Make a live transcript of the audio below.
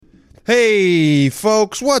Hey,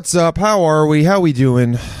 folks, what's up? How are we? How we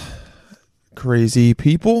doing? Crazy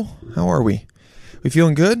people, how are we? We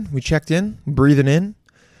feeling good? We checked in, breathing in,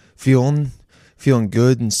 feeling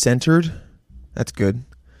good and centered. That's good.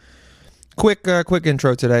 Quick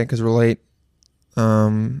intro today because we're late.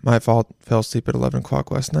 My fault. Fell asleep at 11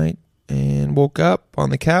 o'clock last night and woke up on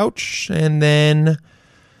the couch and then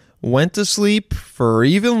went to sleep for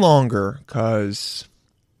even longer because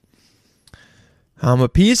I'm a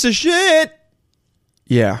piece of shit.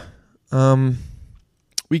 Yeah.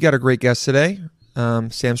 We got a great guest today,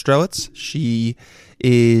 Sam Strelitz. She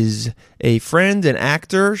is a friend and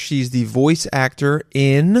actor. She's the voice actor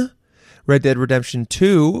in Red Dead Redemption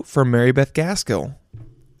 2 for Mary Beth Gaskill,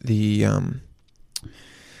 the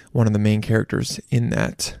one of the main characters in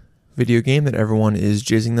that video game that everyone is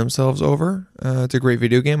jizzing themselves over. It's a great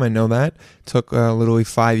video game. I know that. It took literally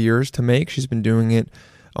 5 years to make. She's been doing it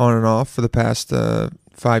on and off for the past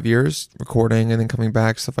 5 years, recording and then coming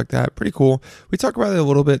back, stuff like that. Pretty cool. We talk about it a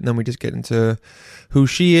little bit, and then we just get into who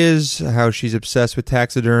she is, how she's obsessed with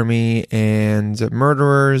taxidermy and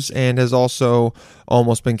murderers, and has also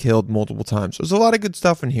almost been killed multiple times. So there's a lot of good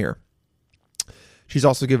stuff in here. She's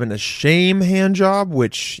also given a shame hand job,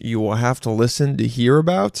 which you will have to listen to hear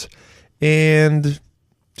about, and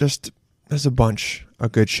just there's a bunch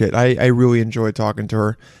of good shit. I really enjoyed talking to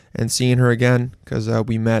her and seeing her again because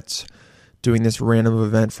we met doing this random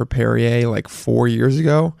event for Perrier like 4 years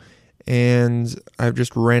ago, and I've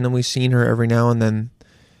just randomly seen her every now and then.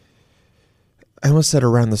 I almost said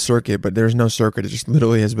around the circuit, but there's no circuit. It just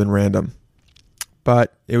literally has been random.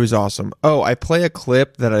 But it was awesome. Oh, I play a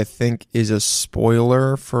clip that I think is a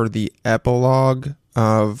spoiler for the epilogue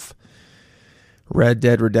of Red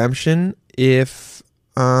Dead Redemption. If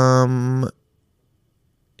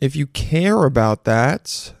you care about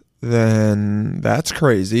that, then that's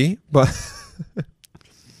crazy.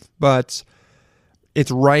 But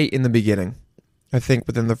it's right in the beginning. I think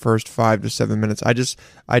within the first 5 to 7 minutes. I just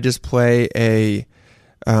play a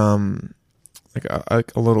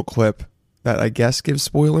little clip that I guess gives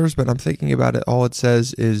spoilers, but I'm thinking about it. All it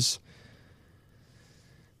says is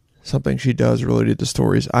something she does related to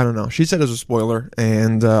stories. I don't know. She said it was a spoiler,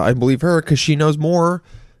 and I believe her because she knows more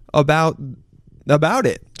about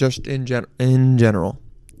it, just in general.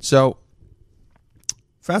 So,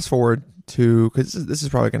 fast forward to, because this is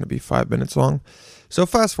probably going to be 5 minutes long. So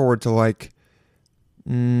fast forward to like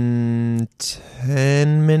 10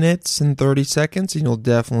 minutes and 30 seconds, and you'll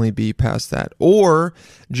definitely be past that. Or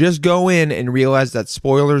just go in and realize that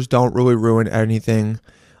spoilers don't really ruin anything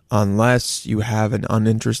unless you have an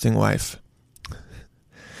uninteresting life.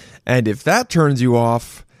 And if that turns you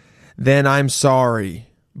off, then I'm sorry.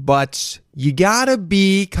 But you gotta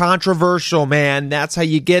be controversial, man. That's how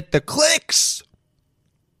you get the clicks.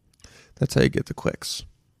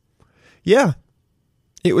 Yeah,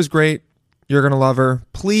 it was great. You're going to love her.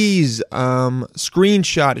 Please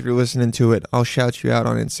screenshot if you're listening to it. I'll shout you out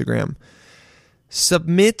on Instagram.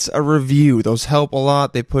 Submit a review. Those help a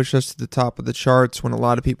lot. They push us to the top of the charts when a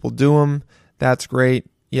lot of people do them. That's great.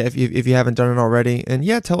 Yeah, if you haven't done it already. And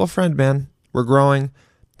yeah, tell a friend, man. We're growing.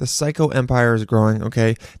 The Psycho Empire is growing,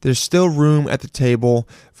 okay? There's still room at the table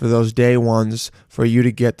for those day ones for you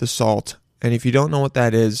to get the salt. And if you don't know what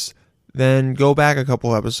that is, then go back a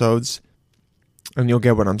couple episodes and you'll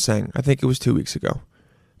get what I'm saying. I think it was 2 weeks ago.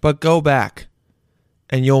 But go back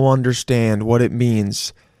and you'll understand what it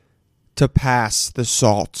means to pass the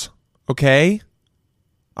salt. Okay?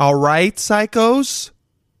 All right, psychos?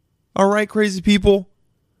 All right, crazy people?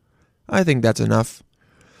 I think that's enough.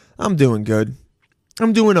 I'm doing good.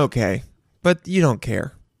 I'm doing okay. But you don't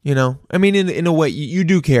care, you know? I mean, in a way, you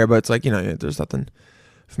do care, but it's like, you know, there's nothing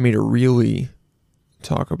for me to really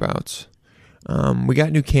talk about. We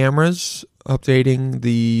got new cameras updating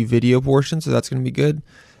the video portion, so that's going to be good.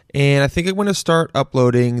 And I think I'm going to start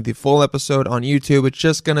uploading the full episode on YouTube. It's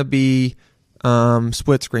just going to be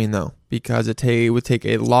split screen, though, because it would take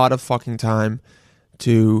a lot of fucking time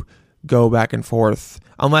to go back and forth.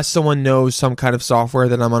 Unless someone knows some kind of software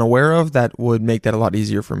that I'm unaware of, that would make that a lot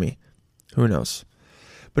easier for me. Who knows?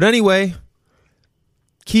 But anyway,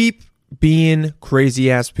 keep being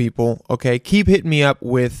crazy-ass people, okay? Keep hitting me up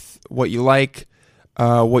with what you like,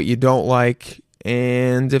 what you don't like,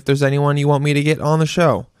 and if there's anyone you want me to get on the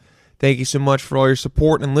show. Thank you so much for all your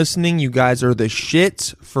support and listening. You guys are the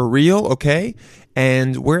shit for real, okay?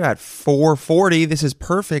 And we're at 440. This is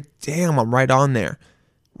perfect. Damn, I'm right on there.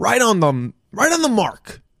 Right on the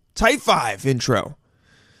mark. Type 5 intro.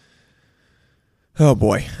 Oh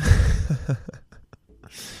boy.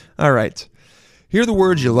 All right. Here are the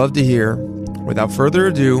words you love to hear. Without further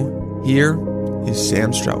ado, here is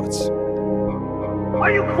Sam Strelitz.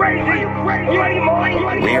 Are you crazy? Are you crazy? Are you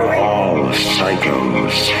mind? We are all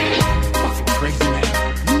psychos. Crazy man.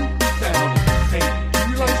 You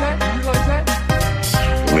realize that? You realize that?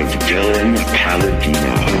 With Dylan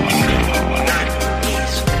Paladino.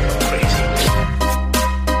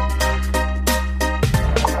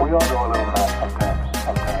 We all go a little mad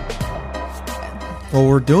sometimes. Well,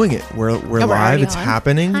 we're doing it. We're we're live. already It's on?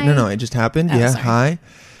 happening. Hi. No, it just happened. Oh, Yeah, sorry. hi.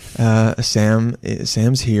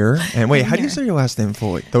 Sam's here. And wait, I'm how do you here. say your last name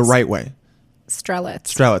fully? The right way. Strelitz.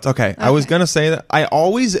 Strelitz. Okay. I was gonna say that. I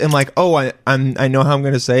always am like, oh, I know how I'm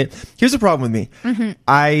gonna say it. Here's the problem with me. Mm-hmm.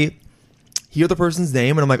 I hear the person's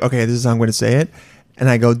name and I'm like, okay, this is how I'm gonna say it. And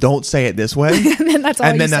I go, don't say it this way. And then that's all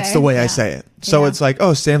and you then that's say. the way I Yeah. say it. So Yeah. it's like,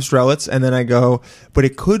 oh, Sam Strelitz. And then I go, but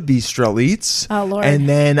it could be Strelitz. Oh, Lord. And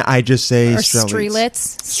then I just say Or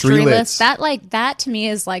Strelitz. Strelitz. That to me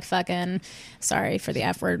is like fucking. Sorry for the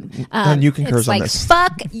F word. And you can curse it's on like, this.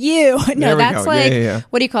 Fuck you. There No, we that's go. like Yeah.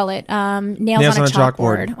 what do you call it? Nails on a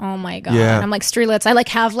chalkboard. Oh my god. Yeah. I'm like Strelitz. I like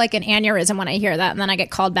have like an aneurysm when I hear that, and then I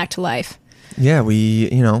get called back to life. Yeah, we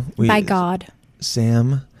By God.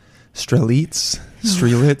 Sam Strelitz.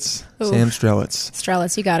 Strelitz. Oof. Sam Strelitz.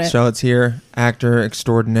 Strelitz, you got it. Strelitz here, actor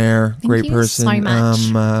extraordinaire, great you person. so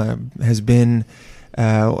much. Has been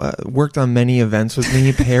worked on many events with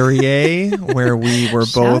me. Perrier, where we were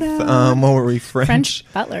Shout both out. what were we French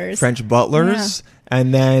butlers. French butlers.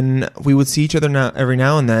 And then we would see each other every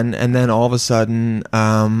now and then all of a sudden,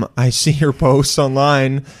 I see her posts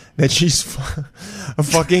online that she's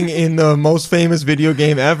fucking in the most famous video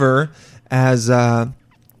game ever as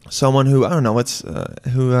someone who I don't know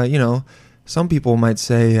some people might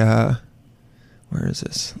say where is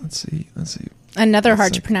this? Let's see. Another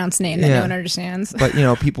hard to like- pronounce name that yeah. no one understands. But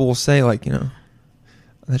people will say like that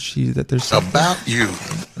there's something. About you.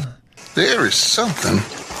 There is something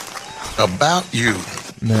about you,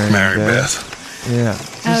 Mary Mary Beth. Beth. Yeah.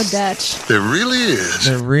 Oh, Dutch. There really is.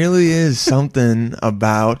 There really is something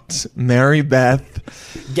about Mary Beth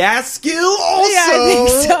Gaskill also. Yeah, I think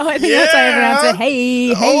so. I think that's how I pronounce it.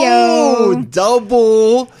 Hey, Oh, yo.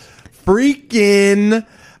 double freaking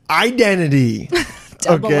identity.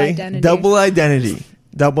 Double okay? identity. Double identity.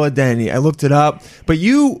 Double identity. I looked it up. But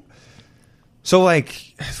so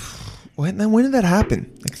like, when did that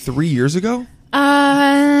happen? Like 3 years ago?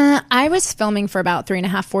 I was filming for about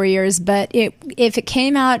 3.5, 4 years, but if it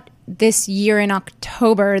came out this year in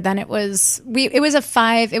October, then it was a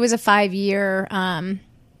 5-year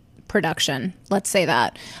production. Let's say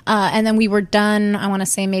that, and then we were done. I want to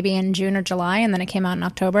say maybe in June or July, and then it came out in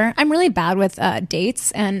October. I'm really bad with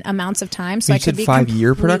dates and amounts of time, so You I could said be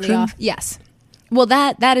 5-year completely production? off. Yes. Well,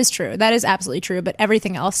 that is true. That is absolutely true. But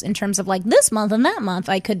everything else, in terms of like this month and that month,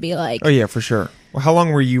 I could be like, Oh yeah, for sure. Well, how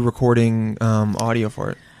long were you recording audio for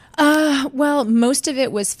it? well, most of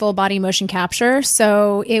it was full body motion capture,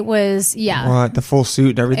 so it was What, the full suit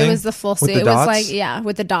and everything? It was the full With suit. the It was dots? like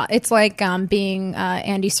with the dot. It's like being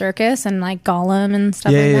Andy Serkis and like Gollum and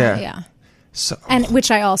stuff Yeah, like yeah. that. Yeah. So, And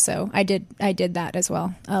which I did that as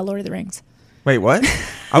well. Lord of the Rings. wait, what?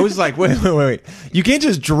 I was like, wait. You can't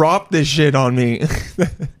just drop this shit on me.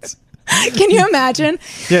 Can you imagine?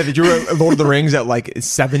 Yeah, did you read Lord of the Rings at like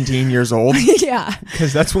 17 years old? Yeah.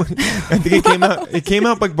 Because that's when I think it came out. It came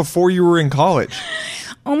out like before you were in college.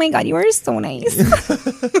 Oh my God, you are so nice.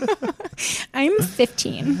 I'm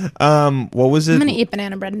 15. What was it? I'm gonna eat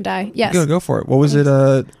banana bread and die. Yes. Go for it. What was it?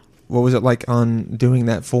 What was it like on doing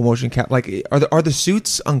that full motion cap? Like, are the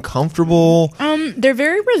suits uncomfortable? They're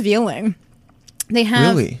very revealing. They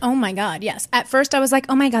have. Really? Oh my God, yes. At first, I was like,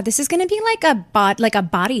 "Oh my God, this is going to be like a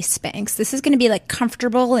body Spanx. This is going to be like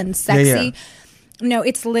comfortable and sexy." Yeah. No,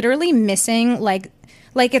 it's literally missing like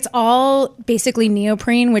it's all basically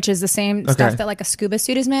neoprene, which is the same stuff that like a scuba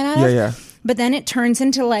suit is made out of. Yeah. But then it turns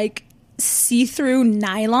into like see-through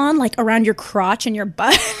nylon, like around your crotch and your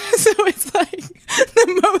butt. So it's like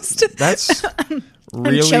the most. That's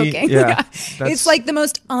really I'm choking. yeah. It's That's- like the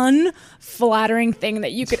most unflattering thing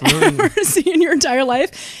that you could really- ever see in your entire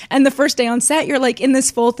life. And the first day on set, you're like in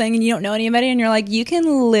this full thing and you don't know anybody, and you're like, you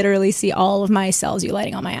can literally see all of my cells you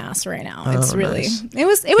lighting on my ass right now. It's really nice. it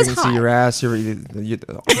was You can hot. see your ass, your whole you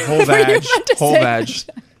vag, about to whole say vag.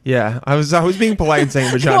 Yeah, I was being polite and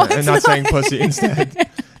saying vagina Well, and it's not not. saying pussy instead.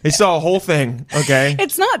 They saw a whole thing. Okay,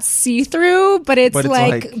 It's not see-through, but it's, But it's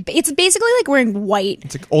like- it's basically like wearing white.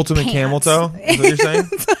 it's like ultimate Pants. camel toe. Is what you're saying?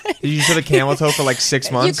 Did you show the camel toe for like 6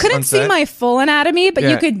 You months? couldn't on see set? my full anatomy, but Yeah.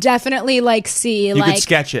 you could definitely like see You like could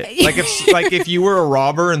sketch it. Like if you were a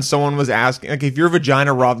robber and someone was asking, like if your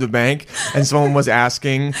vagina robbed a bank and someone was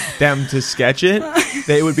asking them to sketch it,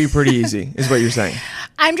 it would be pretty easy. Is what you're saying?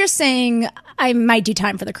 I'm just saying I might do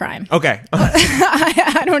time for the crime. Okay.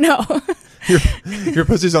 I don't know. Your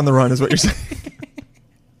pussy's on the run, is what you're saying.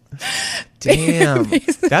 Damn,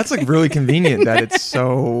 that's like really convenient that it's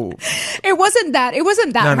so. It wasn't that No,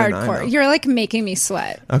 no, no, I know. hardcore. You're like making me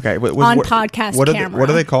sweat. Okay, On podcast what camera. What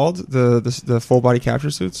are they called? The full body capture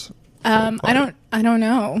suits? I don't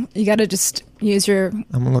know. You got to just use your. I'm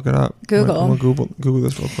gonna look it up. Google. I'm gonna Google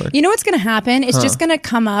this real quick. You know what's going to happen? It's just going to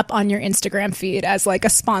come up on your Instagram feed as like a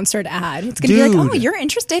sponsored ad. It's going to be like, oh, Dude, you're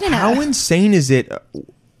interested in How it. insane is it?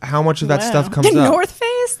 How much of that Wow. stuff comes the up? North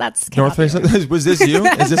Face? That's North Face. Was this you?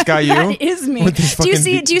 Is this guy you? That is me. With this Do you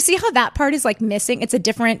fucking- see how that part is like missing? It's a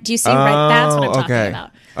different. Do you see? Right, that's what I'm talking okay. about.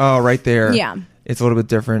 Oh, right there. Yeah. It's a little bit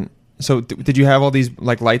different. So, did you have all these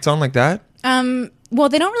like lights on like that? Well,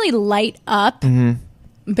 they don't really light up,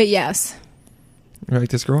 but yes. You like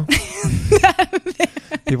this girl?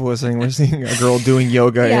 People listening, we're seeing a girl doing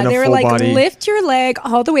yoga Yeah, in a they were full like, body. lift your leg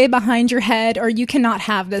all the way behind your head, or you cannot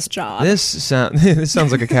have this job. This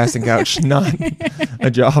sounds like a casting couch, not a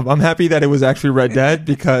job. I'm happy that it was actually Red Dead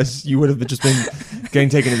because you would have just been getting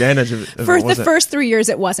taken advantage of. If For it the wasn't. first 3 years,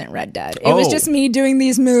 it wasn't Red Dead. It was Oh. just me doing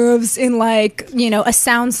these moves in like, a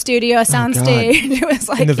sound studio, a sound God. stage. It was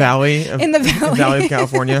like in the valley, in the valley. of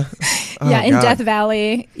California. Oh, yeah, in God. Death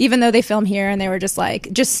Valley. Even though they film here, and they were just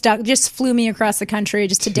like, just flew me across the country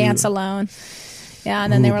just to dance alone. Yeah,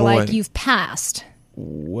 and then they Ooh, were boy. like, "You've passed."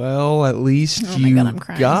 Well, at least Oh my you God, I'm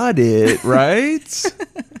crying. got it right.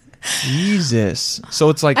 Jesus. So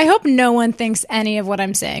it's like I hope no one thinks any of what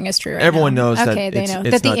I'm saying is true. Right everyone now. knows that Okay, they it's, know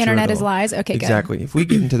it's that the not true internet at is all. lies. Okay, exactly. If we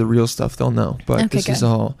get into the real stuff, they'll know. But Okay, this is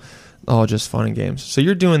good. all just fun and games. So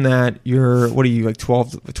you're doing that. What are you like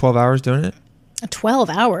 12 hours doing it? 12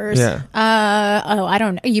 hours. Yeah. I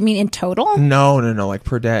don't know. You mean in total? No, like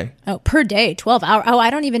per day. Oh, per day, 12 hours. Oh, I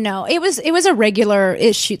don't even know. It was a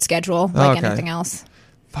regular-ish shoot schedule, like Okay. anything else.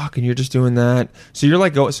 Fuck, and you're just doing that. So you're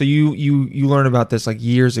like, so you learned about this like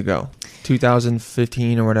years ago,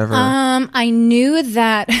 2015 or whatever. I knew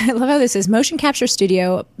that. I love how this is Motion Capture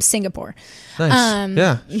Studio, Singapore. Nice.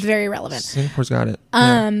 Yeah. Very relevant. Singapore's got it.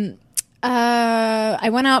 Yeah. I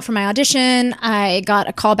went out for my audition. I got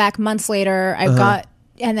a call back months later.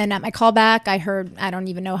 And then at my callback, I heard, I don't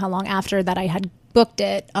even know how long after that I had booked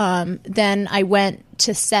it. Then I went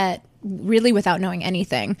to set really without knowing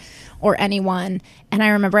anything or anyone. And I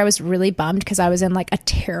remember I was really bummed because I was in like a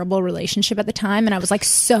terrible relationship at the time. And I was like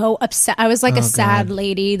so upset. I was like a sad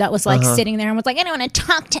lady that was like sitting there and was like, I don't want to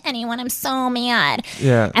talk to anyone. I'm so mad.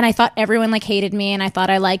 Yeah. And I thought everyone like hated me. And I thought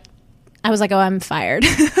I was like, oh, I'm fired.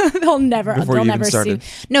 they'll never Before you even see. started.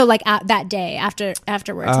 No, like that day afterwards.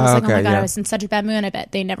 I was like, oh okay, my God, yeah. I was in such a bad mood. And I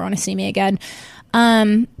bet they never want to see me again.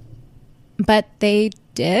 But they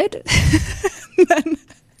did.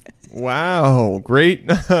 Wow, great.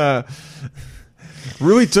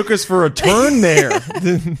 Really took us for a turn there.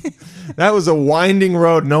 That was a winding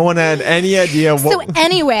road. No one had any idea So what.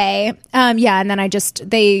 anyway, yeah, and then I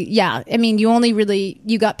mean,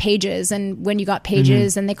 you got pages, and when you got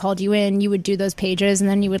pages and they called you in, you would do those pages, and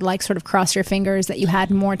then you would like sort of cross your fingers that you had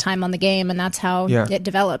more time on the game, and that's how Yeah. it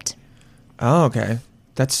developed. Oh, okay.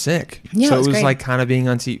 That's sick. Yeah, so it was great. like kind of being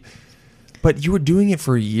on TV. But you were doing it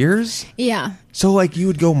for years? Yeah. So like you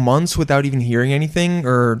would go months without even hearing anything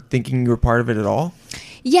or thinking you were part of it at all?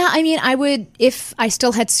 Yeah, I mean, I would, if I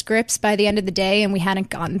still had scripts by the end of the day and we hadn't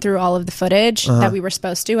gotten through all of the footage that we were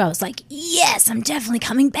supposed to, I was like, yes, I'm definitely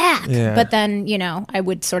coming back. Yeah. But then, I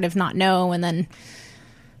would sort of not know. And then,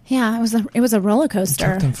 yeah, it was a roller It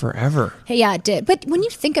coaster. took them forever. Yeah, it did. But when you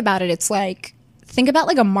think about it, it's like, think about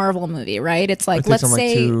like a Marvel movie, right? It's like, It takes let's them like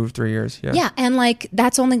say, 2-3 years. Yeah. yeah, and like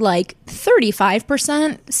that's only like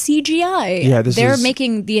 35% CGI. Yeah, they're is-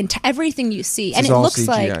 making the everything you see, and is it all looks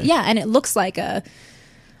CGI. like and it looks like a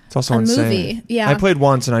It's also a insane. movie, yeah. I played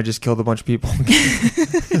once and I just killed a bunch of people.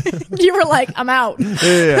 You were like, I'm out.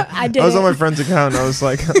 Yeah. I did was it. on my friend's account and I was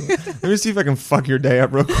like, let me see if I can fuck your day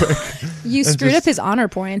up real quick. You And screwed just- up his honor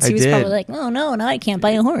points. I He was did. probably like, oh no, now I can't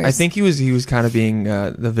buy a horse. I think he was kind of being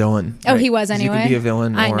the villain. Oh, right? he was 'Cause anyway. You could be a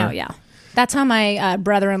villain. I or- know, yeah. That's how my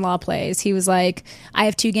brother-in-law plays. He was like, I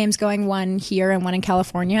have 2 games going, one here and one in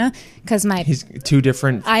California, because He's two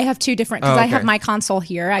different. I have 2 different, because Oh, I have okay. my console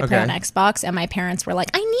here. I play Okay. on Xbox, and my parents were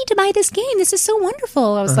like, I need to buy this game. This is so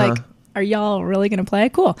wonderful. I was like, are y'all really going to play?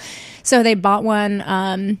 Cool. So they bought one.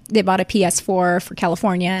 They bought a PS4 for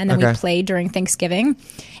California, and then we Okay. played during Thanksgiving.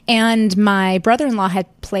 And my brother-in-law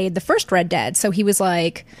had played the first Red Dead, so he was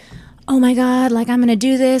like, oh my God, like I'm going to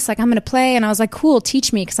do this, like I'm going to play. And I was like, cool,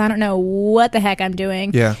 teach me, because I don't know what the heck I'm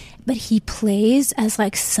doing. Yeah. But he plays as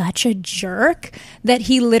like such a jerk that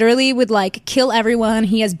he literally would like kill everyone.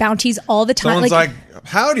 He has bounties all the time. Someone's like,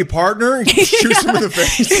 howdy, partner. Shoots him in the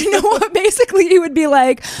face. You know what? Basically, he would be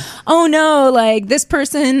like, oh no, like this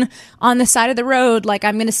person on the side of the road, like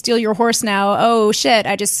I'm going to steal your horse now. Oh shit,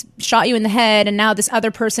 I just shot you in the head. And now this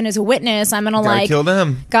other person is a witness. I'm going to Gotta kill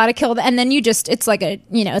them. Gotta kill them. And then it's like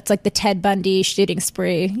it's like the Ted Bundy shooting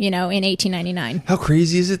spree, in 1899. How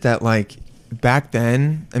crazy is it that like back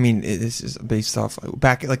then? I mean, this is based off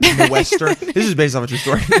back like in the Western. This is based off a true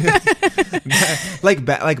story.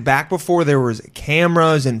 back before there was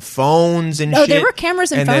cameras and phones and shit. Oh, there were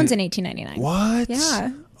cameras and phones then, in 1899. What?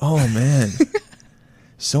 Yeah. Oh man,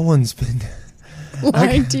 someone's been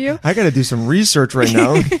lying to you. I got to do some research right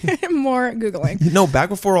now. More Googling. No, back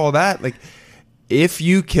before all that, like if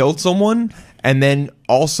you killed someone and then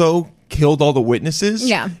also killed all the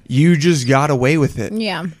witnesses, you just got away with it.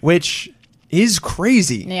 Yeah. Which is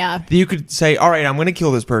crazy. Yeah. You could say, all right, I'm going to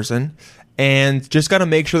kill this person and just got to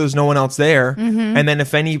make sure there's no one else there. Mm-hmm. And then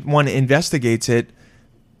if anyone investigates it,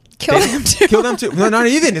 kill them too. Kill them too. No, not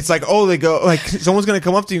even. It's like, oh, they go, like, someone's going to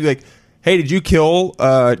come up to you like, hey, did you kill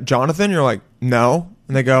Jonathan? You're like, no.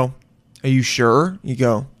 And they go, are you sure? You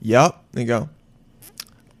go, yep. They go,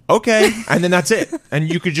 okay. And then that's it.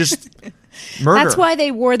 And you could just murder. That's why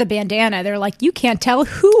they wore the bandana. They're like, you can't tell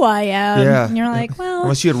who I am. Yeah. And you're like, well.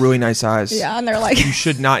 Unless you had really nice eyes. Yeah. And they're like, you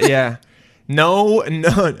should not. Yeah. No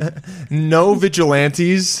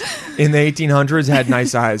vigilantes in the 1800s had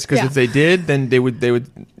nice eyes because if they did, then they would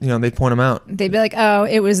they'd point them out. They'd be like, oh,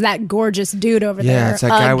 it was that gorgeous dude over there. Yeah, it's that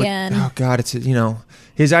guy again. with. Oh God, it's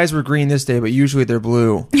his eyes were green this day, but usually they're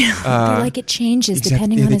blue. They're like it changes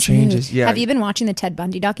depending on his mood. Yeah. Have you been watching the Ted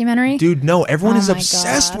Bundy documentary? Dude, no. Everyone is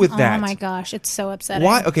obsessed with that. Oh my gosh, it's so upsetting.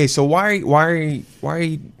 Why? Okay, so why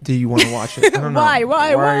do you want to watch it? I don't know. Why?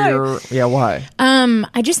 Why?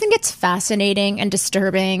 I just think it's fascinating and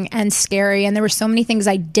disturbing and scary, and there were so many things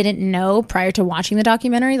I didn't know prior to watching the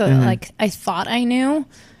documentary that like I thought I knew.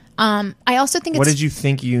 I also think what did you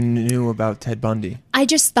think you knew about Ted Bundy? I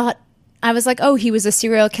just thought. I was like, oh, he was a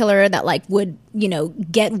serial killer that like would,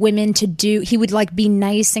 get women to do, he would like be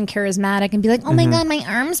nice and charismatic and be like, oh my God, my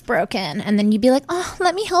arm's broken. And then you'd be like, oh,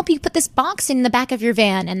 let me help you put this box in the back of your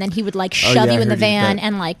van. And then he would like shove you in the van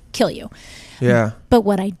and like kill you. Yeah. But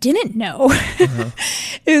what I didn't know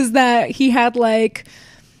is that he had like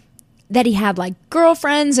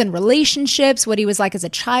girlfriends and relationships, what he was like as a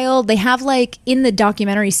child. They have like in the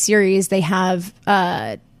documentary series, they have,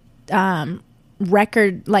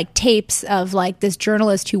 record like tapes of like this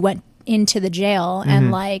journalist who went into the jail and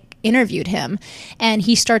like interviewed him, and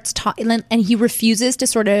he starts talking and he refuses to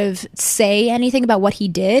sort of say anything about what he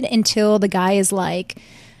did until the guy is like,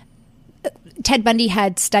 Ted Bundy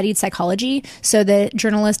had studied psychology, so the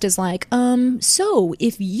journalist is like, so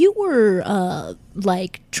if you were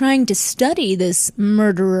like trying to study this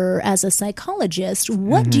murderer as a psychologist,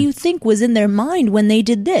 what do you think was in their mind when they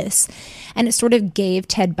did this? And it sort of gave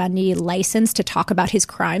Ted Bundy license to talk about his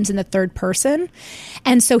crimes in the third person.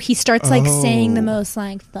 And so he starts like saying the most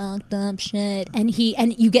like fucked up shit, and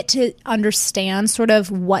you get to understand sort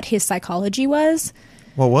of what his psychology was.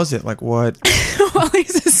 What was it? Like what? Well,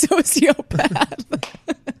 he's a sociopath.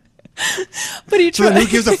 But so then who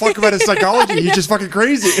gives a fuck about his psychology? He's just fucking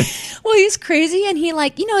crazy. Well, he's crazy, and he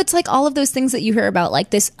like, it's like all of those things that you hear about, like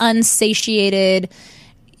this unsatiated,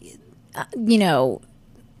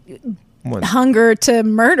 hunger to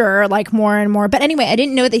murder, like more and more. But anyway, I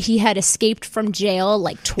didn't know that he had escaped from jail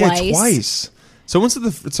like twice. Yeah, twice.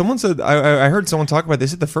 Someone said I heard someone talk about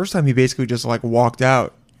this. At the first time, he basically just like walked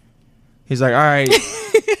out. He's like, all right,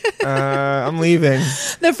 I'm leaving.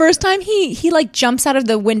 The first time he like jumps out of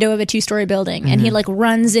the window of a 2-story building and he like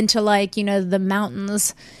runs into like, the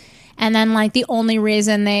mountains. And then like the only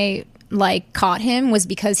reason they like caught him was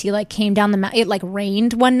because he like came down the mountain. It like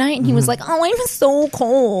rained one night and he was like, oh, I'm so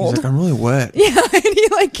cold. He's like, I'm really wet. Yeah. And he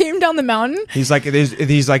like came down the mountain. He's like, if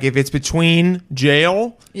it's between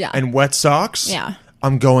jail and wet socks,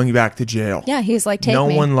 I'm going back to jail. Yeah. He's like, take me. No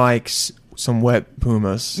one likes some wet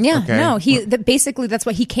pumas. Yeah, okay? No, basically that's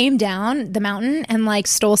what he came down the mountain and like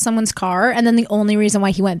stole someone's car, and then the only reason why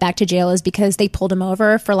he went back to jail is because they pulled him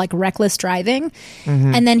over for like reckless driving,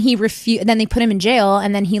 and then he refused. Then they put him in jail,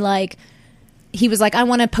 and then he was like, I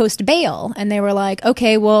want to post bail, and they were like,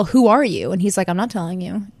 okay, well, who are you? And he's like, I'm not telling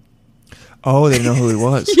you. Oh, they didn't know who he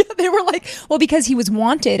was. Yeah, they were like, well, because he was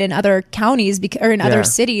wanted in other counties or in other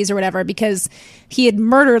cities or whatever, because he had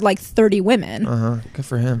murdered like 30 women. Good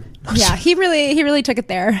for him. Yeah, he really took it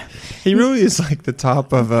there. He really is like the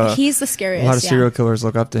top of. He's the scariest. A lot of serial killers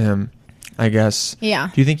look up to him, I guess. Yeah.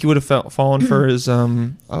 Do you think you would have fallen for his?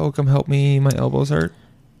 Oh, come help me, my elbows hurt.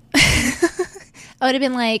 I would have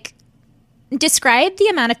been like, describe the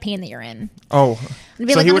amount of pain that you're in. Oh. I'd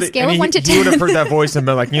be like on a scale of 1 to 10. He would have heard that voice and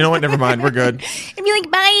been like, you know what, never mind, we're good. I'd be like,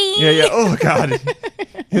 bye. Yeah. Oh God.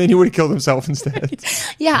 And then he would have killed himself instead.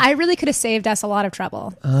 Yeah, I really could have saved us a lot of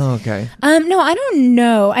trouble. Oh, okay. No, I don't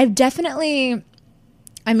know. I've definitely.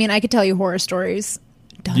 I mean, I could tell you horror stories.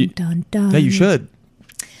 Dun dun dun. Yeah, you should.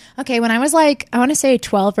 Okay, when I was like, I want to say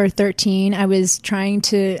 12 or 13,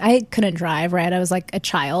 I couldn't drive, right? I was like a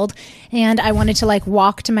child, and I wanted to like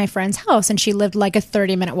walk to my friend's house, and she lived like a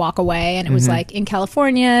 30-minute walk away, and it was like in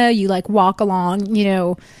California, you like walk along,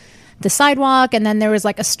 the sidewalk, and then there was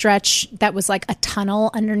like a stretch that was like a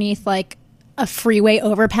tunnel underneath like a freeway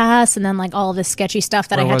overpass, and then like all of this sketchy stuff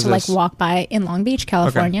that Where I had was to this? like walk by in Long Beach,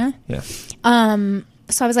 California. Okay. Yeah.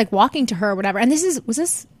 So I was like walking to her or whatever. And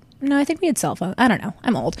no, I think we had cell phones. I don't know.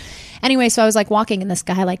 I'm old. Anyway, so I was like walking and this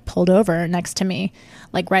guy like pulled over next to me,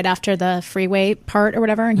 like right after the freeway part or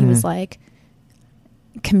whatever. And he was like,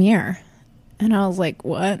 come here. And I was like,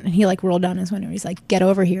 what? And he like rolled down his window. He's like, get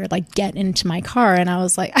over here, like get into my car. And I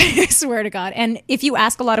was like, I swear to God. And if you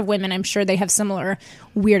ask a lot of women, I'm sure they have similar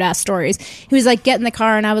weird ass stories. He was like, get in the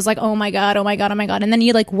car. And I was like, oh my God, oh my God, oh my God. And then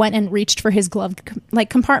he like went and reached for his glove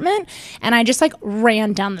like compartment. And I just like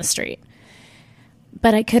ran down the street.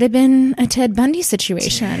 But it could have been a Ted Bundy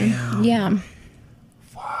situation. Damn. Yeah.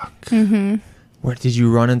 Fuck. Mm-hmm. Where did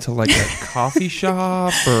you run into like a coffee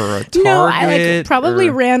shop or a Target? No, I like probably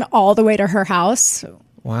ran all the way to her house.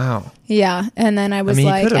 Wow. Yeah. And then I was he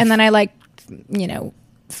like, could've. and then I like,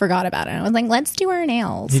 forgot about it. I was like, let's do our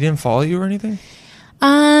nails. He didn't follow you or anything?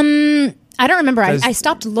 I don't remember. I 'Cause-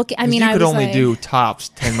 stopped looking. I 'Cause mean, you I could was only like, do tops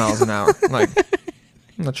 10 miles an hour. Like,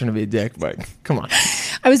 I'm not trying to be a dick, but come on.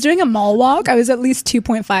 I was doing a mall walk. I was at least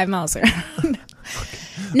 2.5 miles around.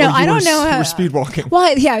 No, I don't know. You were speed walking.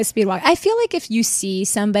 Well, yeah, I was speed walking. I feel like if you see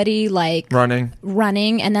somebody like Running.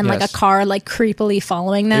 and then like Yes. a car like creepily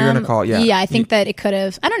following them, You're gonna call, yeah. Yeah, I think that it could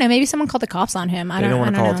have. I don't know. Maybe someone called the cops on him. They don't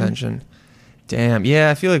want to call know. attention. Damn. Yeah,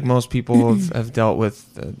 I feel like most people have dealt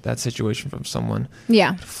with that situation from someone.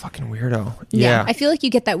 Yeah. Fucking weirdo. Yeah. Yeah. I feel like you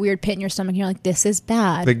get that weird pit in your stomach and you're like, this is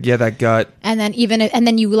bad. That gut. And then and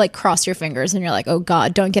then you like cross your fingers and you're like, oh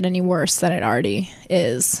God, don't get any worse than it already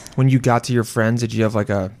is. When you got to your friends, did you have like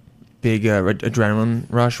a big adrenaline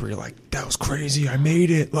rush where you're like, that was crazy, I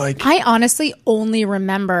made it? Like, I honestly only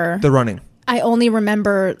remember the running. I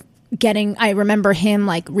remember him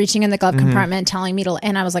like reaching in the glove Mm-hmm. compartment, telling me to,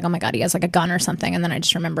 and I was like, oh my God, he has like a gun or something. And then I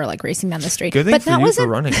just remember like racing down the street. Good thing but for that you wasn't for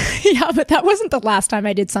running. Yeah, but that wasn't the last time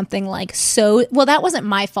I did something like so. Well, that wasn't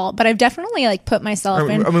my fault, but I've definitely like put myself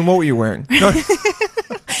in. I mean, what were you wearing?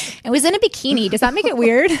 I was in a bikini. Does that make it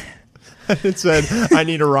weird? It said, I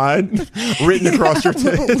need a ride, written across your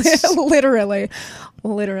tits. Literally.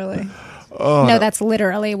 No, that's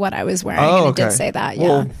literally what I was wearing. Oh, and it okay. did say that. Yeah.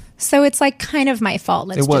 Well, so it's like kind of my fault.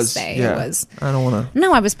 Let's It was. just say Yeah. it was. I don't want to.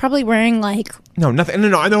 No, I was probably wearing like. No, nothing.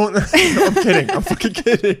 No, I don't. No, I'm kidding. I'm fucking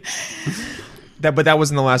kidding. But that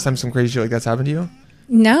wasn't the last time some crazy shit like that's happened to you?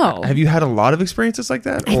 No. Have you had a lot of experiences like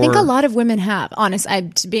that? I think a lot of women have. Honest,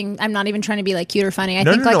 I'm not even trying to be like cute or funny. I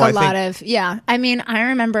think yeah. I mean, I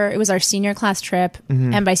remember it was our senior class trip,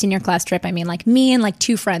 Mm-hmm. and by senior class trip, I mean like me and like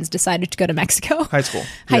two friends decided to go to Mexico. High school.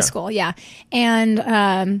 High Yeah. school, yeah.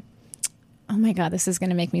 And oh my God, this is going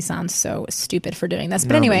to make me sound so stupid for doing this. But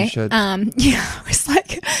No, but anyway, you should. yeah, I was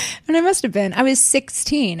like, and I must have been. I was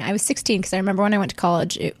 16. because I remember when I went to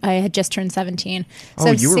college, I had just turned 17. So Oh,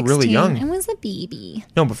 I was you were really 16. young. I was a baby.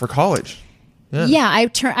 No, but for college. Yeah,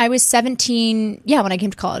 I was 17. Yeah, when I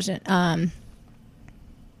came to college.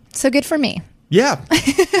 So good for me. Yeah.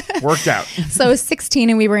 Worked out. So I was 16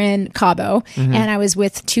 and we were in Cabo, Mm-hmm. and I was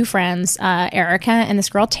with two friends, Erica and this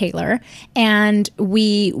girl Taylor, and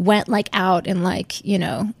we went like out and like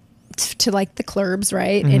to like the clubs,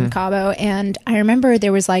 right, Mm-hmm. in Cabo. And I remember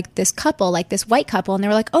there was like this couple, like this white couple, and they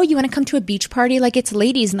were like, oh, you want to come to a beach party? Like it's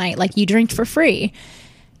ladies' night, like you drink for free.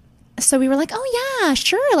 So we were like, oh yeah,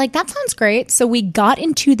 sure, like that sounds great. So we got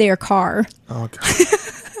into their car. Oh, God.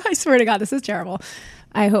 I swear to God, this is terrible.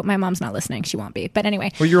 I hope my mom's not listening. She won't be. But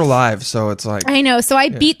anyway. Well, you're alive, so it's like. I know. So I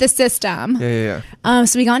beat the system. Yeah.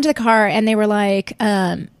 So we got into the car and they were like,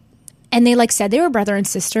 and they like said they were brother and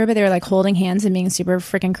sister, but they were like holding hands and being super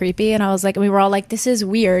freaking creepy. And I was like, we were all like, this is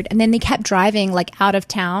weird. And then they kept driving like out of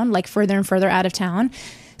town, like further and further out of town.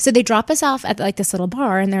 So they drop us off at like this little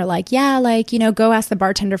bar and they're like, yeah, like, go ask the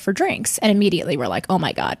bartender for drinks. And immediately we're like, oh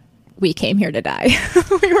my God, we came here to die.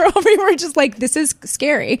 we were just like, this is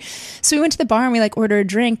scary. So we went to the bar and we like ordered a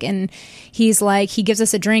drink, and he's like, he gives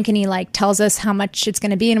us a drink and he like tells us how much it's going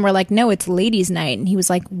to be. And we're like, no, it's ladies' night. And he was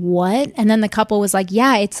like, what? And then the couple was like,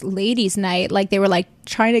 yeah, it's ladies' night. Like they were like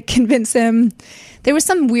trying to convince him. There was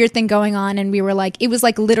some weird thing going on, and we were like, it was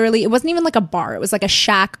like literally, it wasn't even like a bar. It was like a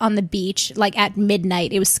shack on the beach, like at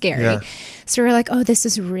midnight. It was scary. Yeah. So we were like, oh, this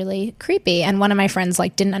is really creepy. And one of my friends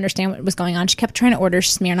like didn't understand what was going on. She kept trying to order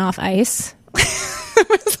Smirnoff Ice. It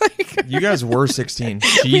was like, You guys were 16.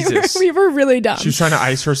 Jesus. we were really dumb. She was trying to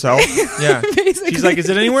ice herself. Yeah. Basically. She's like, is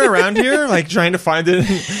it anywhere around here? Like trying to find it.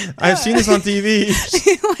 I've seen this on TV.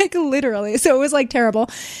 Like literally. So it was like terrible.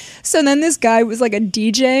 So then this guy was like a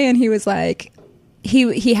DJ, and he was like,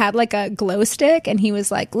 he had like a glow stick, and he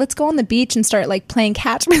was like, let's go on the beach and start like playing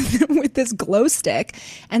catch with this glow stick.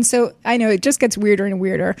 And so I know it just gets weirder and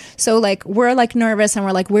weirder. So like we're like nervous, and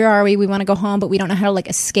we're like, where are we? We want to go home, but we don't know how to like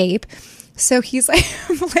escape. So he's like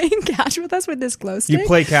playing catch with us with this glow stick. You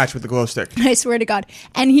play catch with the glow stick. I swear to God.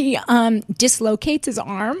 And he dislocates his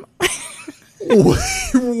arm.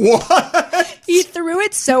 What? He threw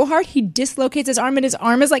it so hard, he dislocates his arm, and his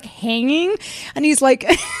arm is like hanging, and he's like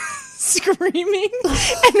screaming. And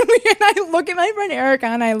I look at my friend Erica,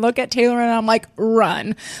 and I look at Taylor, and I'm like,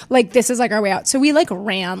 run. Like, this is like our way out. So we like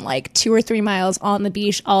ran like 2 or 3 miles on the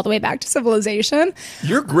beach all the way back to civilization.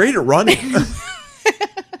 You're great at running.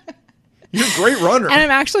 You're a great runner. And I'm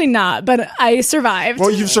actually not, but I survived.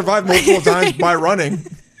 Well, you've survived multiple times by running.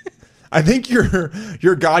 I think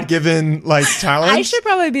your God-given like talent. I should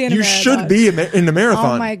probably be in a You marathon. should be in the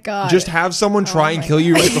marathon. Oh my God. Just have someone try and my kill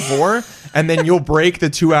you right before, and then you'll break the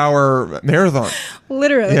 2-hour marathon.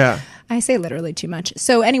 Literally. Yeah. I say literally too much.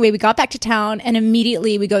 So anyway, we got back to town, and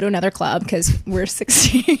immediately we go to another club because we're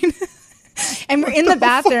 16. And we're in the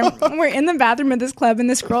bathroom. We're in the bathroom of this club, and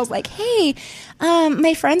this girl's like, "Hey,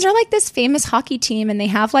 my friends are like this famous hockey team, and they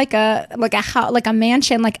have like a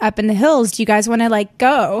mansion like up in the hills. Do you guys want to like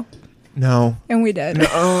go?" No. And we did.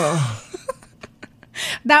 That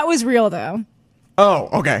was real though. Oh,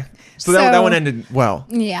 okay. So that one ended well.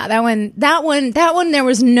 Yeah, that one. There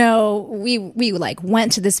was no. We like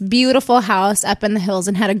went to this beautiful house up in the hills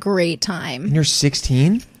and had a great time. And you're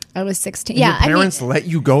 16? I was 16. Your Yeah, parents let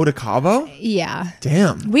you go to Cabo? yeah.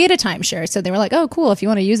 Damn. We had a timeshare, so they were like, "Oh, cool! If you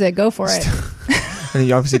want to use it, go for it." And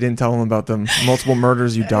you obviously didn't tell them about the multiple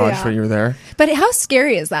murders you dodged Yeah. when you were there. But how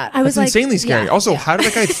scary is that? I was It's like, insanely scary. yeah, Also, yeah. how did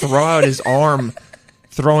that guy throw out his arm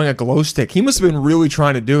throwing a glow stick? He must have been really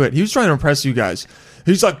trying to do it. He was trying to impress you guys.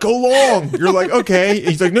 He's like, go long. You're like, okay.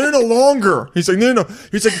 He's like, no, longer. He's like, no.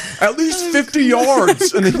 He's like, at least 50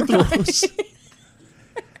 yards. And then he throws.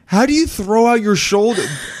 How do you throw out your shoulder?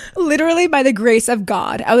 Literally by the grace of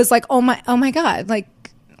God. I was like, oh my God, like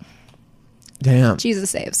Damn.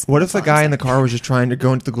 Jesus saves. What if the guy in the car was just trying to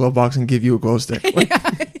go into the glow box and give you a glow stick? Like,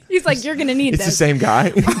 He's like, you're gonna need it's the this. same guy.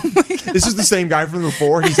 This is the same guy from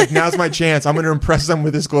before. He's like, now's my chance. I'm going to impress them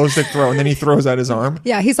with this glow stick throw. And then he throws out his arm.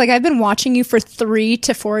 Yeah, he's like, I've been watching you for 3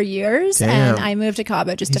 to 4 years, Damn. and I moved to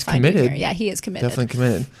Cabo just He's to find you committed. here. Yeah, he is committed. Definitely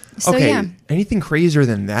committed. So, okay. yeah. Anything crazier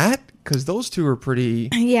than that? Because those two are pretty.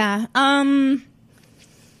 Yeah. Not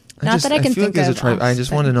that I can feel think like there's of. I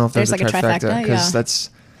just want to know if there's a trifecta because yeah. that's.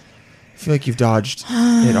 I feel like you've dodged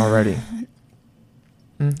it already.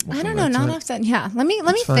 We'll I come don't know. back to Not it. often. Yeah. Let me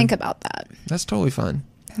fine. think about that. That's totally fine.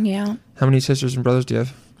 Yeah. How many sisters and brothers do you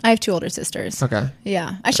have? I have 2 older sisters. Okay.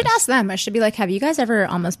 Yeah. I should ask them. I should be like, have you guys ever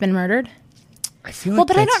almost been murdered? I feel like. Well,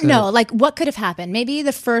 but I that's don't know. Like, what could have happened? Maybe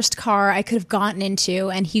the first car I could have gotten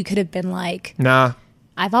into, and he could have been like, Nah.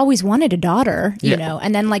 I've always wanted a daughter, you Yeah. know,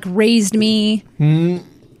 and then like raised me.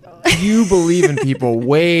 You believe in people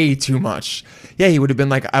way too much. Yeah, he would have been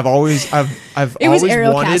like, I've always It was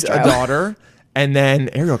Ariel wanted Castro. a daughter, and then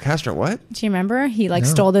Ariel Castro. What? Do you remember? He like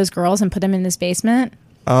stole those girls and put them in his basement.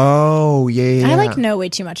 Oh yeah. I like know way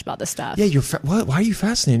too much about this stuff. Yeah, you're. What? Why are you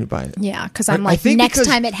fascinated by it? Yeah, because I I'm like, think next because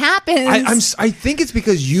time it happens. I think it's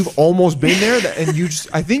because you've almost been there, and you just.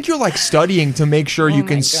 I think you're like studying to make sure you my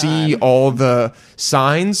can see God. all the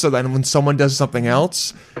signs, so that when someone does something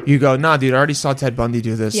else, you go, "Nah, dude, I already saw Ted Bundy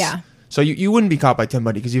do this." Yeah. So you wouldn't be caught by Ted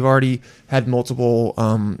Bundy because you've already had multiple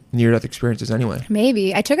near-death experiences anyway.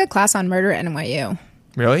 Maybe I took a class on murder at NYU.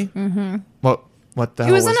 Really? Mm-hmm. What the It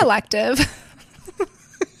hell was an it? elective.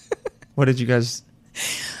 What did you guys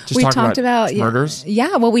just We talk talked about murders?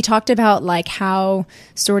 Yeah, well, we talked about like how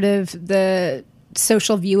sort of the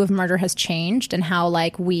social view of murder has changed, and how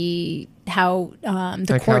like the Like, how's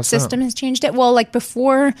court that? system has changed it. Well, like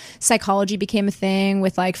before psychology became a thing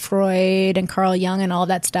with like Freud and Carl Jung and all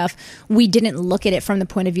that stuff, we didn't look at it from the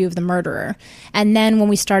point of view of the murderer. And then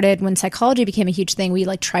when psychology became a huge thing, we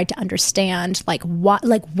like tried to understand like what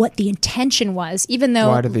the intention was, even though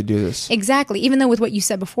Why did they do this? Exactly. Even though with what you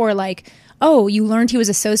said before, like, oh, you learned he was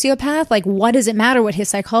a sociopath. Like, what does it matter what his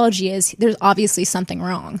psychology is? There's obviously something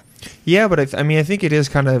wrong. Yeah, but I think it is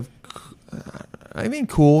kind of,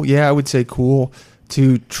 cool. Yeah, I would say cool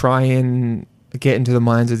to try and get into the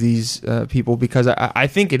minds of these people, because I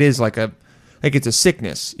think it is like it's a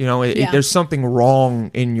sickness, you know. There's something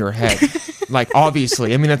wrong in your head. Like,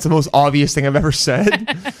 obviously, I mean, that's the most obvious thing I've ever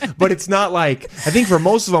said, but it's not like, I think for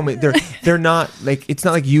most of them, they're not like, it's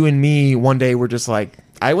not like you and me one day we're just like,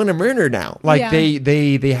 I want to murder now. Like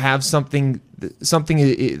they have something, some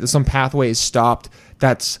pathway is stopped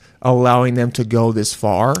that's allowing them to go this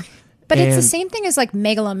far. But it's the same thing as like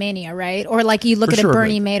megalomania, right? Or like you look at a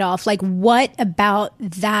Bernie Madoff. Like, what about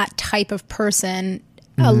that type of person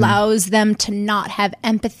allows them to not have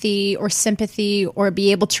empathy or sympathy or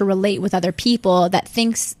be able to relate with other people, that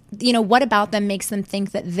thinks, you know, what about them makes them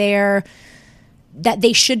think that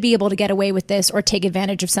they should be able to get away with this or take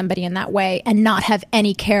advantage of somebody in that way and not have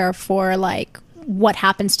any care for like what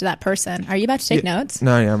happens to that person. Are you about to take notes?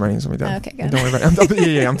 No, yeah, I'm writing something down. Okay, good. Don't worry about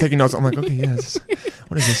it. I'm taking notes. I'm like, okay, yes.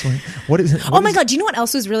 What is this one? What is it? Oh my God. Do you know what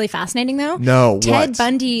else was really fascinating though? No, Ted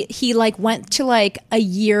Bundy, he like went to like a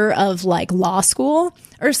year of like law school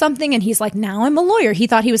or something, and he's like, now I'm a lawyer. He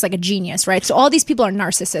thought he was like a genius, right? So all these people are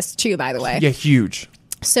narcissists too, by the way. Yeah, huge.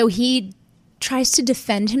 So he tries to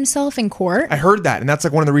defend himself in court. I heard that, and that's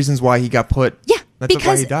like one of the reasons why he got put. Yeah, that's why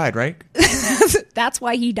because he died, right? That's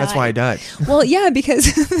why he died. That's why he died. Well, yeah,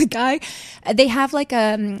 because the guy, they have like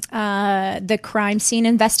the crime scene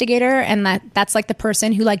investigator, and that's like the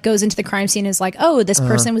person who like goes into the crime scene and is like, oh, this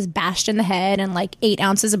person was bashed in the head and like 8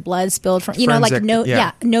 ounces of blood spilled from, Forensic,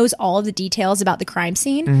 knows all of the details about the crime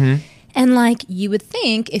scene. And like, you would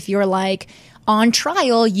think if you're like on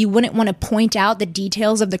trial, you wouldn't want to point out the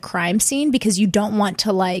details of the crime scene because you don't want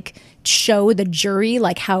to like show the jury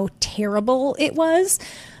like how terrible it was.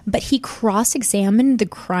 But he cross-examined the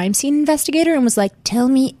crime scene investigator and was like, tell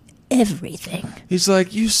me everything. He's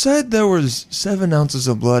like, you said there was 7 ounces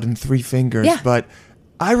of blood and 3 fingers, but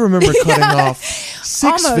I remember cutting off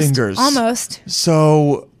 6 fingers. Almost.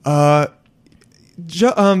 So,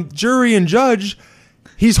 jury and judge,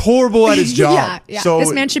 he's horrible at his job. Yeah. So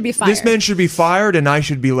This man should be fired. This man should be fired, and I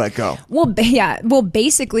should be let go. Well, Well,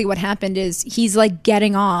 basically, what happened is he's like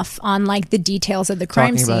getting off on like the details of the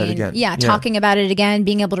crime Talking scene. about it again. Yeah, talking about it again,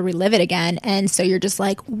 being able to relive it again, and so you're just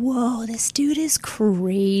like, whoa, this dude is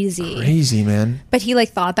crazy. Crazy, man. But he like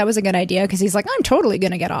thought that was a good idea because he's like, I'm totally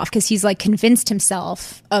gonna get off because he's like convinced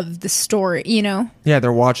himself of the story, you know? Yeah,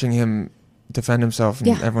 they're watching him defend himself, and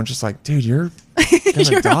everyone's just like, dude, you're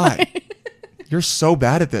gonna die. Right. You're so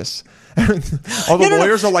bad at this. All the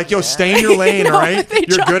lawyers are like, yo, stay in your lane, all right?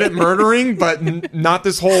 You're good at murdering, but not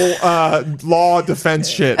this whole law defense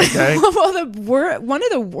shit, okay? Well, one of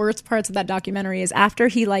the worst parts of that documentary is after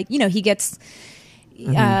he like, you know, he gets he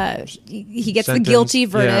gets the Sentenced, guilty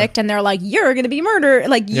verdict, and they're like, you're going to be murdered.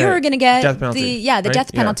 Like, you're going to get death penalty, the right?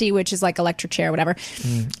 death penalty, which is like electric chair, whatever.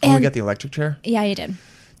 Oh, we got the electric chair? Yeah, he did.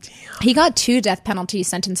 Damn. He got 2 death penalty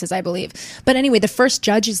sentences, I believe. But anyway, the first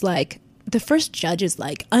judge is like,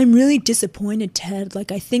 I'm really disappointed, Ted.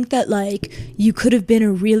 Like, I think that like you could have been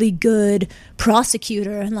a really good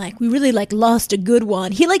prosecutor, and like we really like lost a good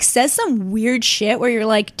one. He like says some weird shit where you're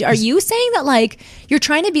like, are you saying that like you're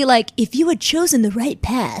trying to be like, if you had chosen the right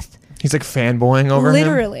path? He's like fanboying over him?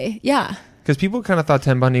 Literally, yeah. Because people kind of thought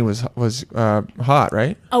Ted Bundy was hot,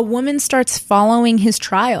 right? A woman starts following his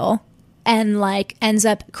trial and like ends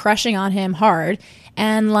up crushing on him hard.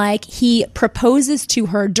 And like he proposes to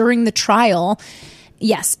her during the trial.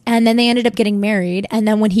 Yes. And then they ended up getting married. And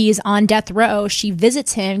then when he is on death row, she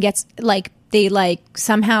visits him, gets like, they like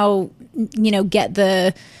somehow, you know, get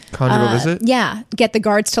the conjugal visit. Yeah. Get the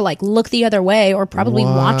guards to like look the other way or probably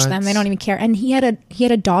watch them. They don't even care. And he had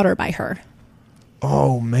a daughter by her.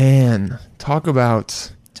 Oh man. Talk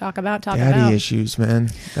about daddy issues, man.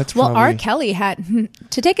 That's well, probably... R. Kelly had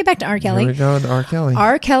to take it back to R. Kelly. Here we go, R. Kelly.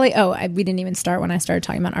 R. Kelly. Oh, we didn't even start when I started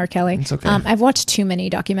talking about R. Kelly. It's okay. I've watched too many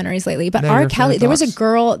documentaries lately, but No, R. you're Kelly. There was a thoughts.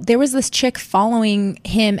 girl. There was this chick following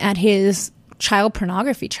him at his child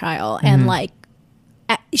pornography trial, and like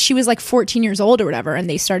she was like 14 years old or whatever, and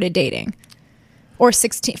they started dating, or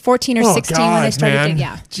 14 or 16 when they started dating.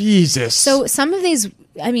 Yeah, Jesus. So some of these,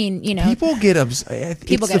 I mean, you know, people get obsessed.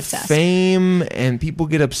 People it's get the obsessed. fame, and people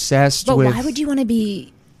get obsessed but with. why would you want to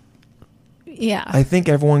be? Yeah. I think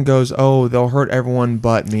everyone goes, oh, they'll hurt everyone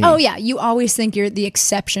but me. Oh yeah, you always think you're the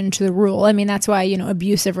exception to the rule. I mean, that's why, you know,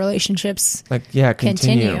 abusive relationships Like, yeah,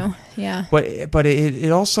 continue. Yeah. But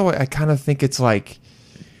it also, I kind of think it's like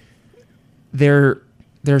they're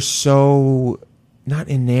so not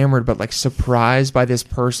enamored, but like surprised by this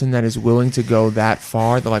person that is willing to go that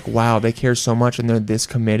far. They're like, wow, they care so much and they're this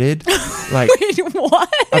committed. Like What?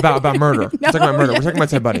 about murder. We're talking about murder. We're talking about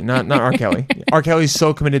Ted Bundy, not R. Kelly. R. Kelly's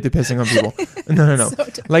so committed to pissing on people. No.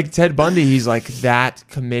 Like Ted Bundy, he's like that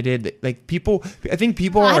committed. Like people, I think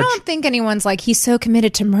people are. I don't think anyone's like, he's so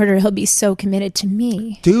committed to murder, he'll be so committed to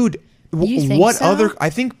me. Dude, You think what so? other? I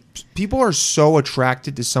think people are so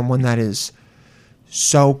attracted to someone that is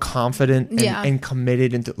so confident and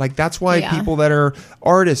committed into, like, that's why people that are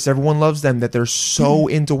artists, everyone loves them, that they're so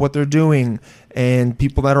into what they're doing. And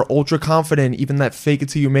people that are ultra confident, even that fake it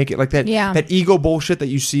till you make it, like that that ego bullshit that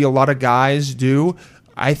you see a lot of guys do.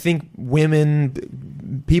 I think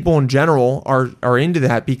women, people in general, are into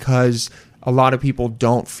that because a lot of people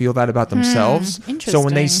don't feel that about themselves. So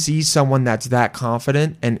when they see someone that's that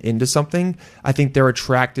confident and into something, I think they're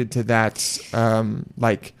attracted to that,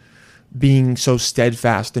 like being so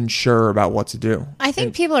steadfast and sure about what to do. I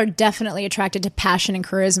think people are definitely attracted to passion and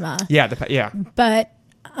charisma. Yeah. But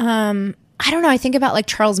I don't know. I think about like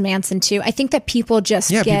Charles Manson too. I think that people just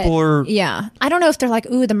get. People are. Yeah. I don't know if they're like,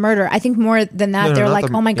 ooh, the murder. I think more than that, they're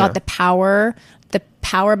like, oh my God, the power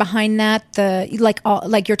behind that. The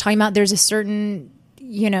like you're talking about. There's a certain,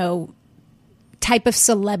 type of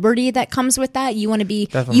celebrity that comes with that. You want to be.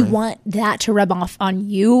 Definitely. You want that to rub off on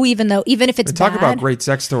you, even if it's talk bad. About great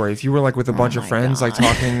sex story. If you were like with a bunch of friends, like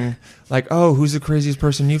talking, like, oh, who's the craziest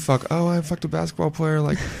person you fuck? Oh, I fucked a basketball player.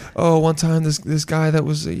 Like, oh, one time this guy that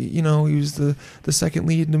was, he was the second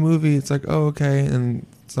lead in the movie. It's like, oh, okay, and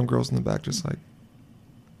some girls in the back just like,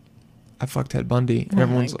 I fucked Ted Bundy, and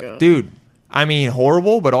everyone's like, dude. I mean,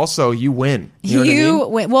 horrible, but also you win. You know what I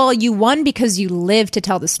mean? Win. Well, you won because you live to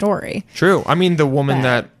tell the story. True. I mean, the woman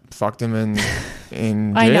that fucked him in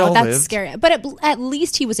jail. I know that's lived. scary, but at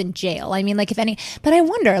least he was in jail. I mean, like if any. But I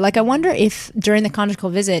wonder if during the conjugal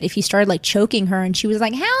visit, if he started like choking her and she was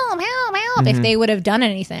like, "Help, help, help!" If they would have done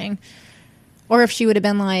anything, or if she would have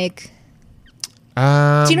been like. Do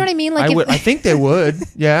you know what I mean? Like, I think they would.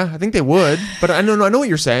 Yeah, I think they would. But I know what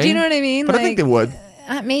you're saying. Do you know what I mean? But I think they would.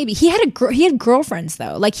 Maybe he had girlfriends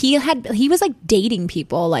though. Like he was like dating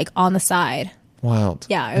people like on the side. Wild.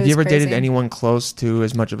 Yeah. Have you ever dated anyone close to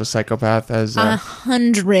as much of a psychopath as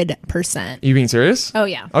 100%? You being serious? Oh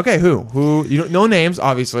yeah. Okay. Who? You don't. No names,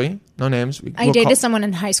 obviously. No names. I dated someone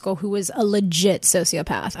in high school who was a legit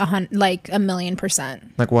sociopath. Like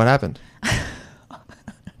 1,000,000%. Like what happened?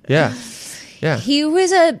 Yeah. He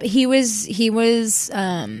was.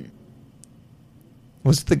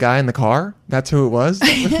 Was it the guy in the car? That's who it was?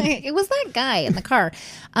 It was that guy in the car.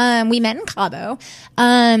 We met in Cabo. Do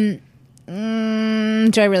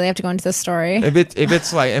I really have to go into this story? If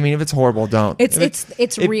it's like, I mean, if it's horrible, don't. It's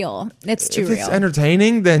real. It's too real. If it's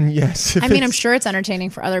entertaining, then yes. I'm sure it's entertaining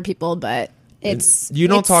for other people, but you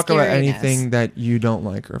don't talk about anything that you don't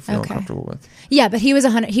like or feel uncomfortable with. Yeah, but he was a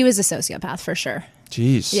sociopath for sure.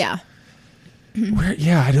 Jeez. Yeah.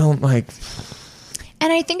 I don't like.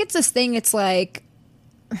 And I think it's this thing. It's like,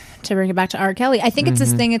 to bring it back to R. Kelly, I think it's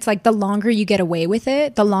this thing. It's like the longer you get away with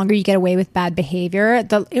it, the longer you get away with bad behavior.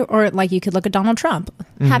 Or like you could look at Donald Trump.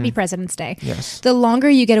 Happy President's Day. Yes. The longer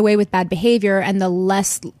you get away with bad behavior, and the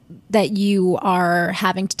less that you are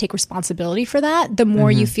having to take responsibility for that, the more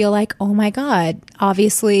you feel like, oh my God,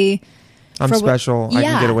 obviously. I'm special. I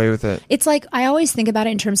can get away with it. It's like, I always think about it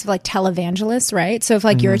in terms of like televangelists, right? So if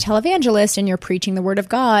like you're a televangelist and you're preaching the word of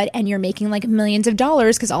God and you're making like millions of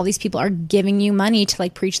dollars because all these people are giving you money to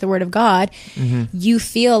like preach the word of God, you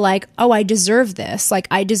feel like, oh, I deserve this. Like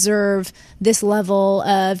I deserve this level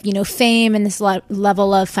of, fame and this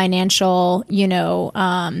level of financial,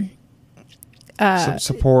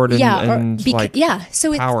 support and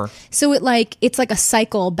So power. It's like a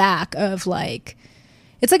cycle back of like,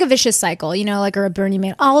 it's like a vicious cycle, like, or a Bernie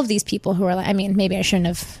Madoff. All of these people who are like, I mean, maybe I shouldn't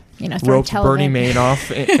have, roped Bernie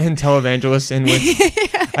Madoff and televangelists in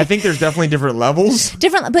with. I think there's definitely different levels.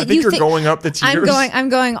 But I think you're going up the tiers. I'm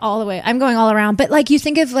going all the way. I'm going all around. But like, you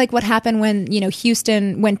think of like what happened when,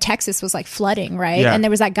 Houston, when Texas was like flooding, right? Yeah. And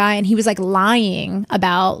there was that guy and he was like lying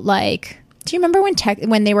about like, do you remember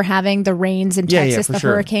when they were having the rains in Texas, the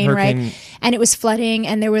hurricane, right? And it was flooding,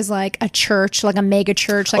 and there was like a church, like a mega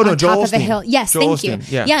church, like on top of a hill. Yes, thank you.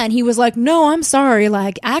 Yeah, and he was like, "No, I'm sorry.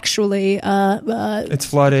 Like, actually, it's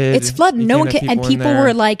flooded. It's flooded. No one can." And people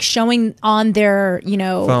were like showing on their,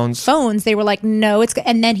 phones. They were like, "No, it's."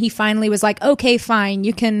 And then he finally was like, "Okay, fine,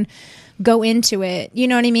 you can go into it." You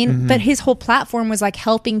know what I mean? But his whole platform was like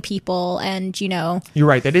helping people, and You're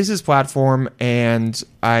right. That is his platform, and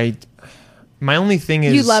My only thing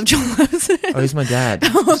is You love Joel Osteen. Oh, he's my dad.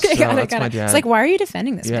 Okay, So got that's it. my dad. It's like, why are you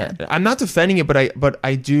defending this yeah, man? I'm not defending it, but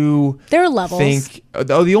I do. There are levels. Think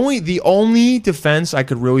the only defense I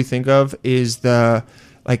could really think of is the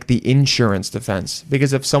insurance defense,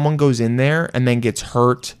 because if someone goes in there and then gets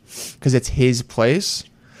hurt because it's his place,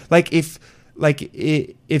 if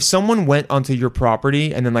someone went onto your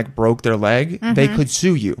property and then like broke their leg, they could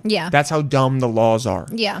sue you. Yeah. That's how dumb the laws are.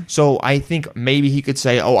 Yeah. So I think maybe he could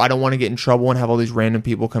say, "Oh, I don't want to get in trouble and have all these random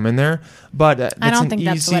people come in there." But I don't think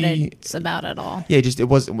that's what it's about at all. Yeah, it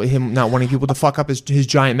was him not wanting people to fuck up his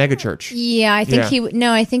giant megachurch. Yeah, I think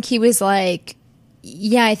Yeah. I think he was like,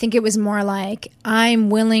 yeah, I think it was more like,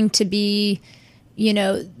 I'm willing to be,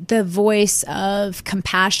 the voice of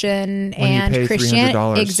compassion When you and pay Christianity.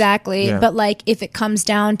 $300. Exactly. Yeah. But like, if it comes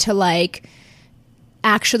down to like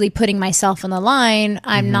actually putting myself on the line,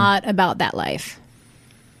 I'm Mm-hmm. not about that life.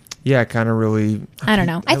 Yeah, kind of really. I don't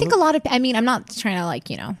know. I think a lot of, I'm not trying to like,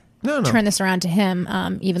 No. turn this around to him,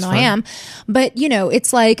 even though I fine. am. But,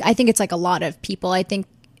 it's like, I think it's like a lot of people.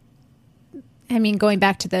 Going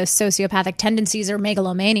back to the sociopathic tendencies or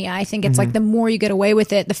megalomania, I think it's like the more you get away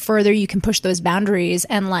with it, the further you can push those boundaries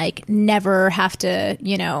and like never have to,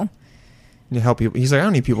 You help people. He's like, I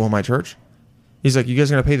don't need people in my church. He's like, you guys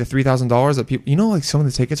are gonna pay the $3,000 that people. Like some of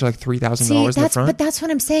the tickets are like $3,000 in the front. but that's what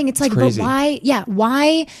I'm saying. It's like, crazy. but why? Yeah,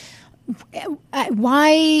 why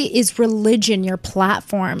is religion your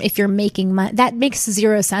platform if you're making money? That makes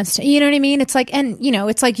zero sense to you know what I mean? It's like, and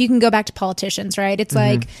it's like you can go back to politicians, right? It's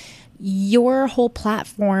like your whole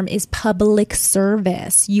platform is public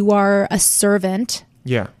service. You are a servant.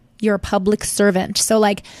 Yeah. You're a public servant. So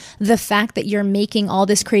like the fact that you're making all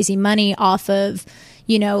this crazy money off of,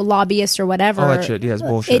 lobbyists or whatever. All that shit. Yeah, it's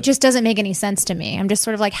bullshit. It just doesn't make any sense to me. I'm just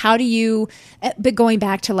sort of like, how do you, but going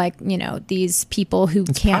back to like, these people who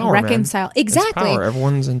can't power, man. reconcile. It's Exactly. power.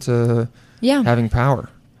 Everyone's into having power,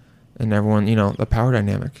 and everyone, the power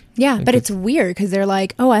dynamic. Yeah. Like, But it's weird because they're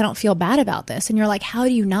like, oh, I don't feel bad about this. And you're like, how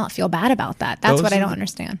do you not feel bad about that? That's Those what I are don't the-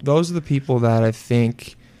 understand. Those are the people that I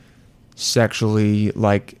think sexually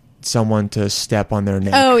like someone to step on their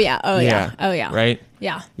neck. Oh yeah. Oh yeah. Oh yeah. Right?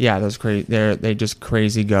 Yeah. Yeah, those crazy. They just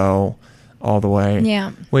crazy go all the way.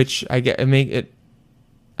 Yeah. Which I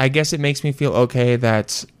guess it makes me feel okay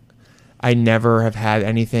that I never have had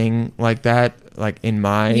anything like that. Like in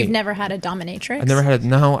my, You've never had a dominatrix? I've never had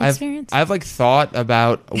experience? I've like thought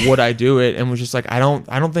about would I do it and was just like I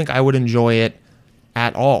don't think I would enjoy it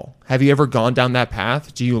at all. Have you ever gone down that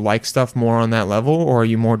path? Do you like stuff more on that level, or are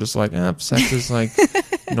you more just like sex is like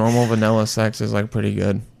normal vanilla sex is like pretty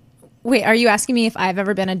good? Wait, are you asking me if I've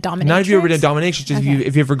ever been a dominatrix? Not if you've ever been a dominatrix, just Okay.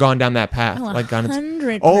 if you've ever gone down that path. Oh, like gone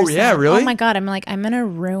 100%. Oh yeah, really? Oh my god, I'm gonna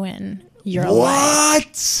ruin your life.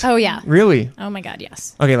 What? Oh yeah. Really? Oh my god,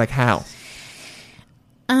 yes. Okay, like how?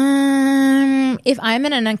 If I'm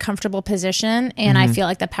in an uncomfortable position and I feel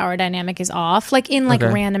like the power dynamic is off, like in like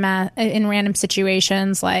Okay. random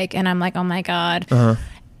situations, like, and I'm like, oh my god, Uh-huh.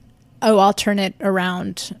 oh, I'll turn it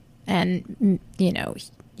around and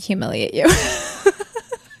humiliate you.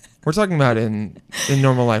 We're talking about in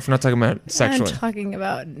normal life. We're not talking about I'm sexually. talking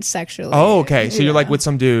about sexually. Oh, okay. So you're like Yeah. with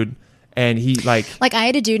some dude, and he like I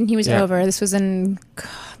had a dude and he was Yeah. over. This was it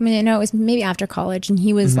was maybe after college, and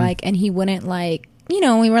he was like, and he wouldn't like,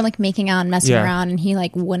 we were like making out and messing Yeah. around, and he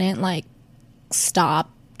like wouldn't like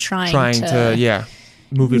stop trying to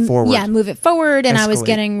move it forward. Yeah, move it forward. And I was Escalate.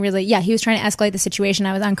 getting really, he was trying to escalate the situation.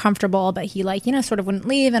 I was uncomfortable, but he like, sort of wouldn't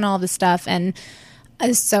leave and all this stuff. And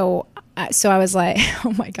so I was like,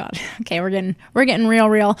 oh my God, okay, we're getting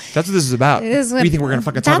real. That's what this is about. This is What do you think we're gonna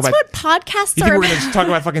fucking talk That's about? what podcasts You are think we're about. gonna just talk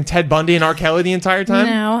about fucking Ted Bundy and R. Kelly the entire time?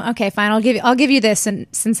 No, okay, fine. I'll give you this, and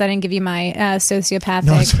since I didn't give you my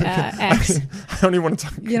sociopathic ex, I don't even want to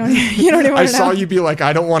talk. you don't even I want to saw know. you be like,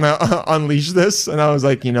 I don't want to unleash this, and I was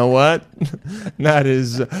like, you know what? That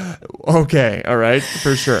is okay. All right,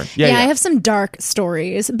 for sure. Yeah, I have some dark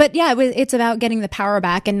stories, but it's about getting the power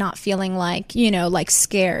back and not feeling like like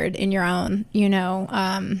scared in your own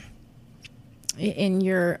in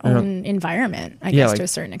your own environment. I guess like- to a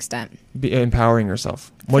certain extent. Be empowering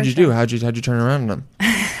yourself. What'd you do? How'd you turn around on them?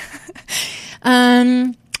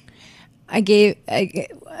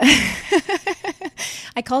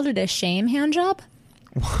 I called it a shame hand job.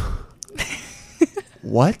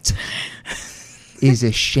 What is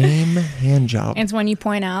a shame hand job? It's when you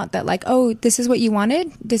point out that like, oh, this is what you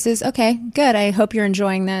wanted. This is okay, good. I hope you're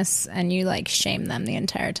enjoying this, and you like shame them the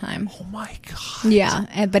entire time. Oh my God.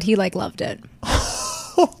 Yeah, but he like loved it.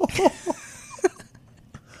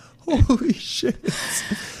 Holy shit.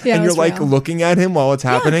 Yeah, And it you're was like real. looking at him while it's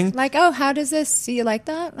happening. Like, oh, how does this? See, you like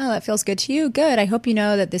that? Oh, that feels good to you. Good. I hope you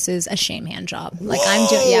know that this is a shame hand job. Like I'm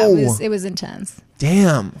doing. Yeah, it was intense.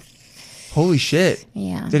 Damn. Holy shit.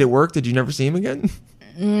 Yeah. Did it work? Did you never see him again?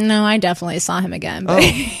 No, I definitely saw him again. But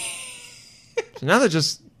So now that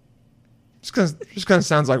just kind of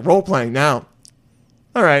sounds like role playing now.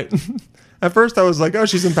 All right. At first I was like, oh,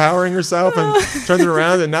 she's empowering herself and turned it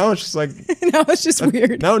around, and now it's just like, no, it's just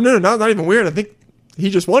weird. no, not even weird. I think he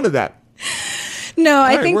just wanted that. No,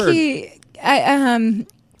 I right, think word.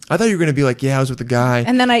 I thought you were gonna be like, yeah, I was with the guy,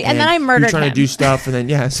 And then I he murdered was trying him. to do stuff, and then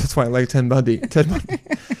yes, that's why I like Ted Bundy.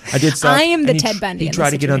 I did stuff. I am the and Ted Bundy He in tried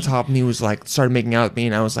this to get on situation. top, and he was like, started making out with me,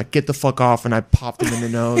 and I was like, get the fuck off, and I popped him in the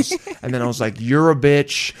nose, and then I was like, you're a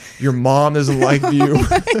bitch. Your mom doesn't like you.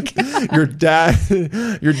 your dad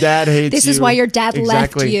hates you. This is why your dad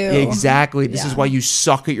left Exactly. you. Exactly. This is Yeah. why you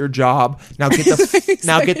suck at your job. Now get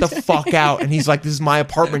the fuck out. And he's like, this is my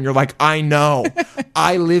apartment. You're like, I know.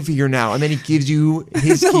 I live here now. And then he gives you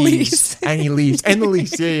his The keys lease. and he leaves. And the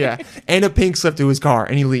lease, yeah. And a pink slip to his car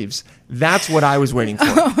and he leaves. That's what I was waiting for.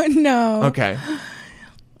 Oh no. Okay.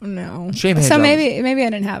 No. Shame hand So jobs. maybe I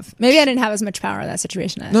didn't have as much power in that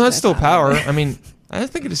situation. No, that's still power. I mean, I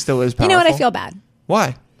think it still is You powerful. know what? I feel bad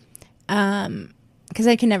Why? because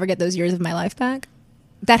I can never get those years of my life back.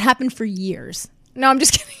 That happened for years. No, I'm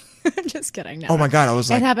just kidding. I'm just kidding. No. Oh my God. I was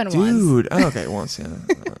It like, happened once. dude. Oh, okay. Once. Yeah.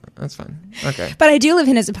 That's fine. Okay. But I do live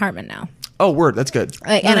in his apartment now, Oh, word. That's good.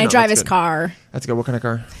 and I drive that's his good. car. That's good. What kind of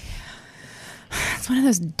car? It's one of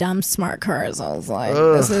those dumb smart cars. I was like,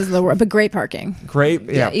 this is the worst, but great parking. Great.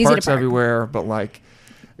 Yeah. easy to Parks park. everywhere, but like,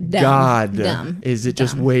 Dumb. God, Dumb. is it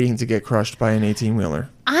just waiting to get crushed by an 18-wheeler?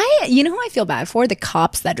 You know who I feel bad for? The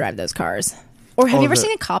cops that drive those cars. Or have Oh, you ever the-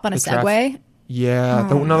 seen a cop on a the traffic- Segway? Yeah.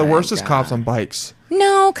 The my worst is God. cops on bikes.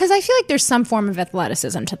 No, because I feel like there's some form of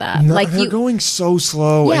athleticism to that. No, like they're you, going so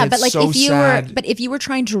slow. yeah, and but it's like so if you sad. were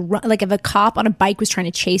trying to run, like if a cop on a bike was trying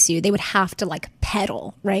to chase you, they would have to like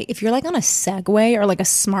pedal, right? If you're like on a Segway or like a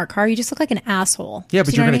smart car, you just look like an asshole. Yeah,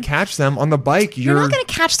 but Do you you're know going what to catch them on the bike. You're not going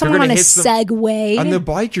to catch someone gonna on a hit some- Segway. On the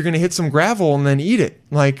bike, you're going to hit some gravel and then eat it.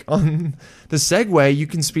 Like on the Segway, you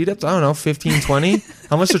can speed up to, I don't know, 15, 20.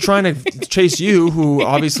 Unless they're trying to chase you, who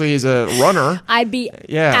obviously is a runner. I'd be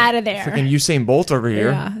Yeah. out of there. Freaking Usain Bolt over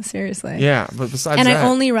here. Yeah, seriously. Yeah, but besides And that, I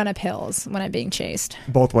only run up hills when I'm being chased.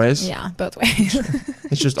 both ways. Yeah, both ways.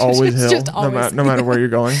 It's just always It's hill, just always- no matter where you're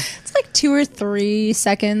going. It's like 2 or 3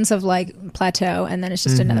 seconds of like plateau, and then it's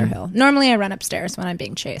just another hill. Normally, I run upstairs when I'm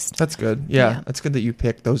being chased. That's good. Yeah, Yeah. that's good that you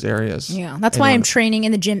pick those areas. Yeah, that's And why on I'm it. training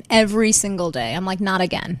in the gym every single day. I'm like, not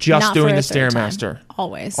again. Just Not doing for the a third time. Stairmaster.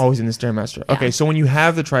 Always. Always in the Stairmaster. Yeah. Okay, so when you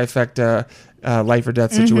have the trifecta life or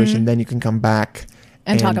death situation, then you can come back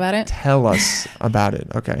And talk about it? Tell us about it.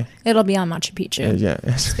 Okay. It'll be on Machu Picchu. Yeah.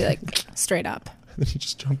 Be like straight up. Then you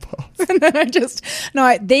just jump off. And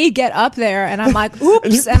then they get up there, and I'm like,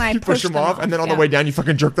 oops, and I you push them off, and then on the Yeah. way down, you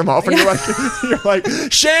fucking jerk them off, and you're like,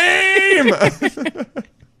 shame.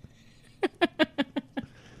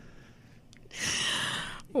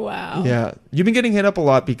 Wow. Yeah, you've been getting hit up a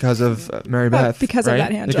lot because of Mary Beth, because of right?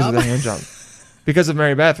 that hand because job. of the hand job, because of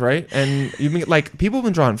Mary Beth, right? And you've been like people have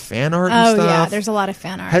been drawing fan art and Oh stuff. yeah, there's a lot of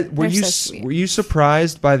fan art. Were They're you so sweet. were you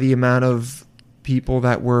surprised by the amount of people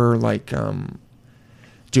that were like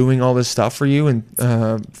doing all this stuff for you and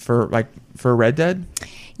for Red Dead?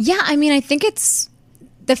 Yeah, I mean, I think it's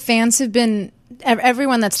the fans have been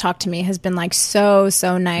everyone that's talked to me has been like so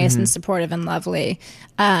nice and supportive and lovely.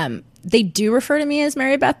 They do refer to me as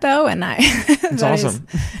Mary Beth though, and It's awesome.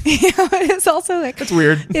 It's also like It's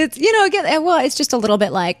weird. It's again, well, it's just a little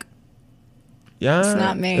bit like Yeah, It's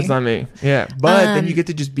not me. It's not me. Yeah, but then you get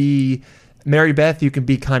to just be Mary Beth. You can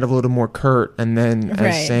be kind of a little more curt, and then Right.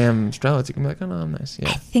 as Sam Strelitz, you can be like, oh no, I'm nice. Yeah,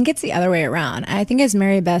 I think it's the other way around. I think as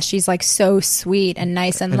Mary Beth, she's like so sweet and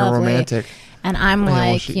nice and and lovely, romantic. and I'm Yeah,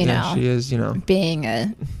 well, like she is. being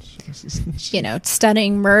a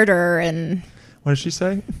studying murder and. What does she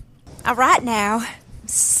say? All right now,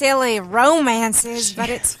 silly romances, but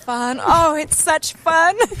it's fun. Oh, it's such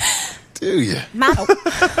fun. Do you?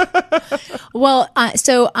 Well,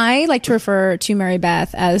 so I like to refer to Mary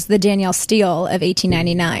Beth as the Danielle Steele of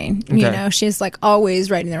 1899. You Okay. know, she's like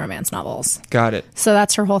always writing the romance novels. Got it. So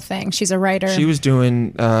that's her whole thing. She's a writer. She was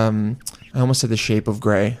doing. I almost said The Shape of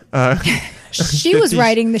Grey. She was 50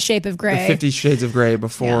 write The Shape of The Grey. 50 Shades of Grey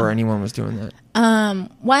before Yeah. anyone was doing that.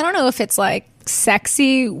 Well, I don't know if it's like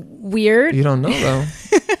sexy, weird. You don't know though.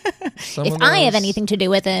 Some If of I have those- anything to do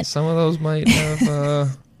with it, Some of those might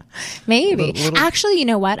have. maybe. little- Actually, you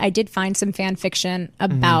know what? I did find some fan fiction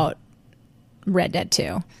about Red Dead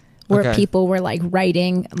 2, where Okay. people were like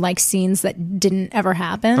writing like scenes that didn't ever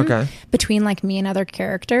happen Okay. between like me and other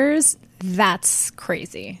characters. That's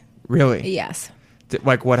crazy. Really? Yes.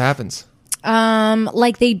 Like what happens?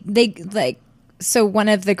 Like they like, so one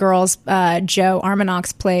of the girls, Joe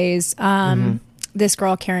Armanox plays this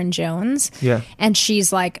girl Karen Jones. Yeah. And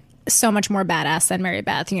she's like so much more badass than Mary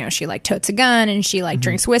Beth. You know, she like totes a gun and she like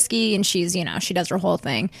drinks whiskey and she's, you know, she does her whole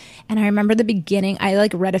thing. And I remember the beginning, I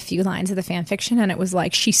like read a few lines of the fan fiction and it was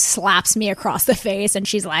like she slaps me across the face and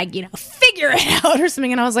she's like, you know, figure it out or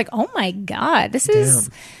something. And I was like, oh my God, this is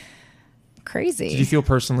crazy. Did you feel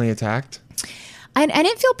personally attacked? I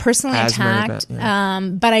didn't feel personally As Mary attacked,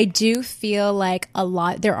 Beth, but I do feel like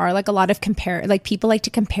there are like a lot of like people like to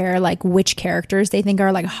compare like which characters they think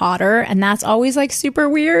are like hotter, and that's always like super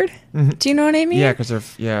weird. Do you know what I mean? Yeah, because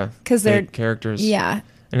they're they're characters. Yeah,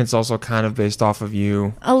 And it's also kind of based off of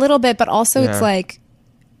you. a little bit, but also Yeah. it's like,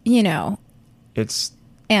 you know, It's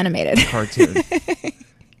animated. cartoon.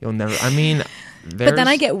 You'll never. I mean, But then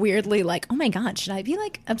I get weirdly like, oh my God, should I be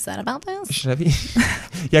like upset about this? Should I be?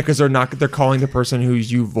 Yeah, because they're calling the person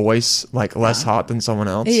who's you voice like less hot than someone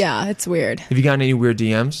else. Yeah, it's weird. Have you gotten any weird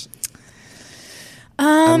DMs?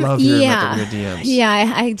 I love hearing about the weird DMs.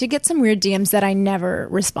 Yeah, I did get some weird DMs that I never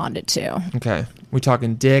responded to. Okay. We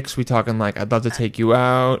talking dicks? We talking like I'd love to take you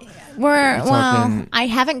out? talking- I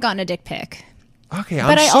haven't gotten a dick pic. Okay,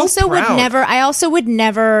 But I'm I so also would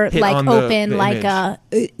never Hit like on the open like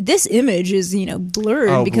image. this image is, you know, blurred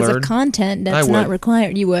Oh, because blurred? of content that's I not would.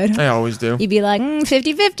 required. You would. I always do. You'd be like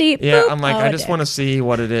 50-50. Yeah, boop. I'm like, Oh, I just dick. want to see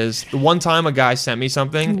what it is. The one time a guy sent me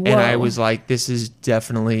something, and I Whoa. was like, this is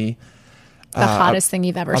definitely the hottest thing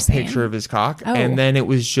you've ever a seen. picture of his cock. Oh. And then it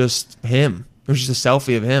was just him. It was just a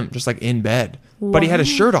selfie of him, just like in bed. But he had a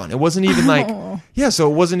shirt on. It wasn't even like, yeah,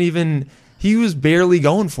 so it wasn't even, he was barely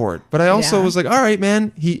going for it. But I also Yeah. was like, all right,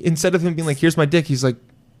 man. He, instead of him being like, here's my dick, he's like,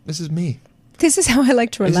 this is me. This is how I like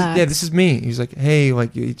to This is- relax. yeah, this is me. He's like, hey,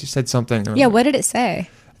 like, you just said something. And I was Yeah, like- what did it say?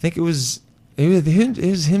 I think it was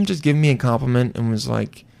him just giving me a compliment and was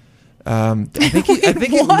like, I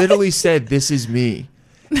think it literally said, "This is me,"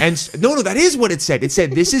 and no, that is what it said. It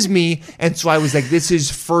said, "This is me," and so I was like, "This is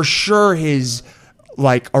for sure his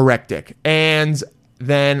like erectic." And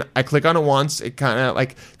then I click on it once. It kind of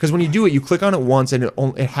like, because when you do it, you click on it once and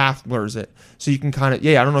it half blurs it, so you can kind of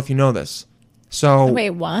I don't know if you know this. So Wait,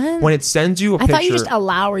 what? when it sends you a I picture, thought you just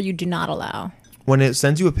allow or you do not allow. when it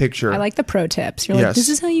sends you a picture, I like the pro tips. You're like, Yes. this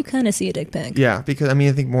is how you kind of see a dick pic. yeah, because I mean,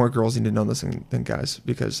 I think more girls need to know this than guys,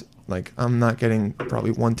 because like I'm not getting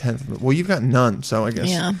probably 1/10. Well, you've got none, so I guess.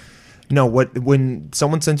 Yeah. No, when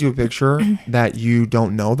someone sends you a picture that you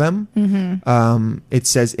don't know them, it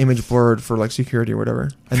says image blurred for like security or whatever,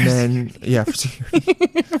 and then for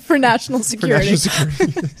security, For national for security. national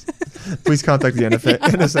security. Please contact the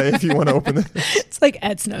NSA if you want to open it. It's like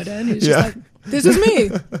Ed Snowden. He's Yeah. just like, this is me.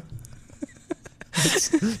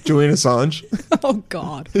 Julian Assange, Oh,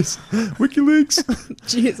 God. WikiLeaks.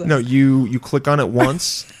 Jesus. No, you click on it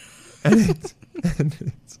once, and it's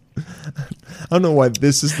I don't know why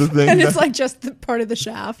this is the thing. And it's that- like just the part of the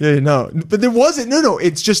shaft. Yeah, no, but there wasn't. No,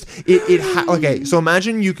 it's just okay. So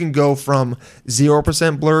imagine you can go from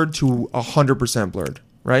 0% blurred to 100% blurred,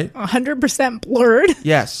 right? 100% blurred.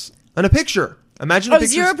 Yes, on a picture. Imagine a Oh,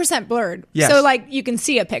 picture 0% blurred. Yes. So, like, you can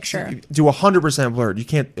see a picture. to 100% blurred. You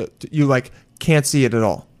can't. You like can't see it at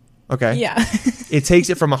all. Okay. Yeah. It takes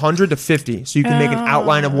it from 100 to 50, so you can make an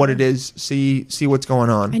outline of what it is. See what going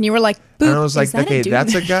on. And you were like, boop, And I was like, is that okay, dude?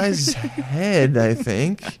 that's a guy's head, I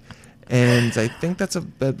think. And I think that's a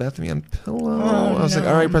Bed Bath & Beyond pillow. I was like,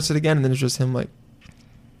 all right, press it again. And then it's just him like,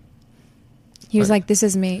 He was like, this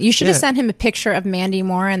is me. You should have Yeah. sent him a picture of Mandy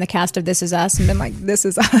Moore and the cast of This Is Us and been like, this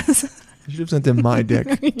is us. you should have sent him my dick.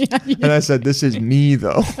 And I said, this is me,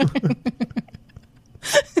 though.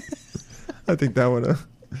 I think that would have.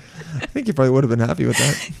 I think you probably would have been happy with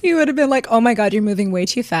that. He would have been like, oh my God, you're moving way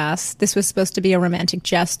too fast. This was supposed to be a romantic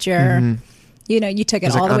gesture. You know, you took it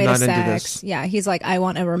He's all like, the "I'm way to not into sex. this." Yeah. He's like, I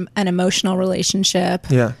want an emotional relationship.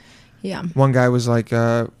 Yeah. Yeah. One guy was like,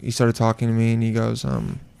 he started talking to me and he goes,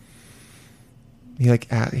 he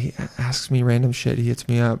asks me random shit. He hits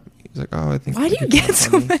me up. He's like, oh, I think. Why do you get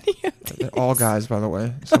so many of these? They're all guys, by the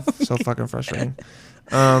way. So fucking frustrating.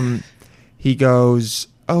 He goes,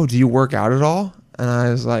 oh, do you work out at all? And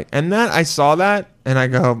I was like, I saw that and I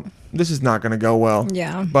go, this is not going to go well.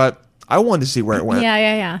 Yeah. But I wanted to see where it went.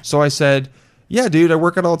 Yeah. So I said, yeah, dude, I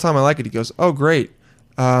work out all the time. I like it. He goes, oh, great.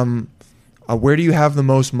 Where do you have the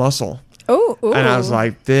most muscle? Oh, And I was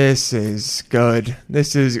like, this is good.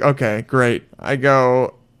 This is okay, great. I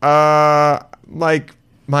go, like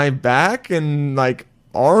my back and like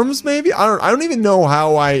arms, maybe. I don't even know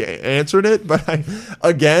how I answered it, but I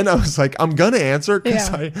was like, I'm gonna answer because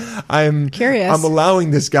I'm curious. I'm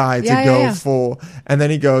allowing this guy to go full, and then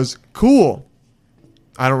he goes, "Cool."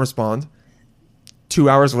 I don't respond. 2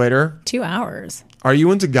 hours later, 2 hours. "Are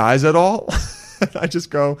you into guys at all?" I just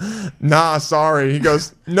go, "Nah, sorry." He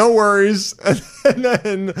goes, "No worries," and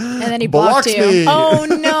then he blocked you. me. Oh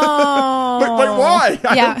no! Wait, why?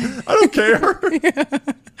 Yeah. I don't care.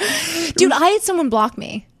 Dude, I had someone block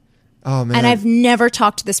me, Oh man! and I've never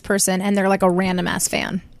talked to this person, and they're like a random ass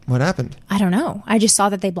fan. What happened? I don't know. I just saw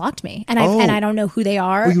that they blocked me, and I don't know who they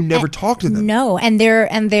are. Well, you never talked to them. No, and their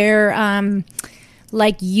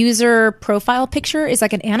like user profile picture is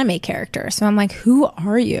like an anime character. So I'm like, who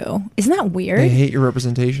are you? Isn't that weird? They hate your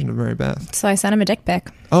representation of Mary Beth. So I sent him a dick pic.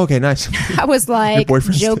 Oh, okay, nice. I was like,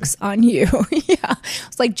 boyfriend's jokes on you. Yeah. I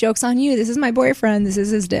was like, jokes on you. This is my boyfriend. This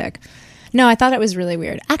is his dick. No, I thought it was really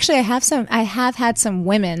weird. Actually, I have had some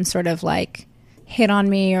women sort of like hit on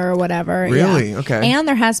me or whatever. Really? Yeah. Okay. And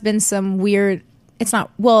there has been some weird,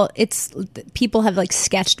 it's people have like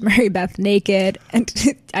sketched Mary Beth naked, and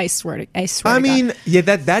I swear I to God. mean, yeah,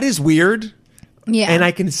 that is weird. Yeah. And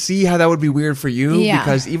I can see how that would be weird for you Yeah.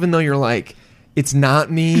 because even though you're like, it's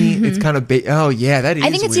not me, it's kind of oh yeah, that is.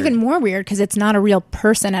 I think it's weird. even more weird because it's not a real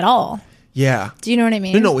person at all. Yeah. Do you know what I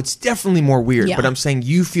mean? No, it's definitely more weird. Yeah. But I'm saying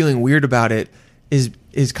you feeling weird about it is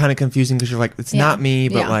kind of confusing because you're like, it's Yeah. not me,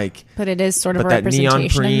 but Yeah. like, but it is sort of but a that neon representation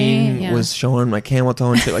of preen me. Yeah. was showing my camel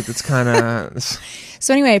toe and shit. Like it's kind of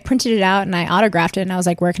So anyway, I printed it out and I autographed it, and I was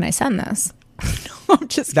like, where can I send this? No, I'm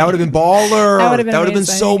just that would have been baller. That would have been been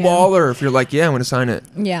so amazing, yeah. baller if you're like, yeah, I'm gonna sign it.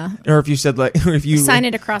 Yeah. Or if you said like, or if you Sign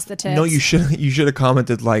it across the tits. No, you should have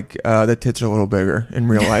commented like the tits are a little bigger in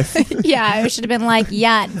real life. Yeah, I should have been like,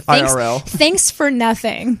 yeah, thanks, IRL. thanks for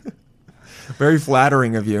nothing. Very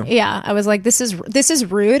flattering of you. Yeah, I was like, this is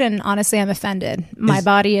rude, and honestly, I'm offended. My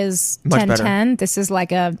body is Much better. 10-10. This is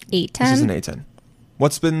like a 8-10. This is an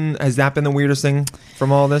 8-10. Has that been the weirdest thing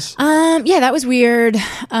from all this? Yeah, that was weird. Or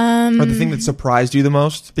the thing that surprised you the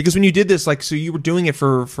most? Because when you did this, like, so you were doing it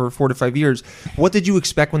for 4 to 5 years. What did you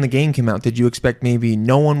expect when the game came out? Did you expect maybe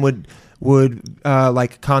no one would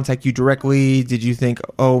like contact you directly? Did you think,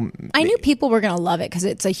 I knew people were gonna love it because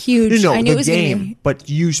it's a huge. no, I knew the it was game, gonna be. but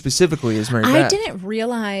you specifically as Mary I Beth. didn't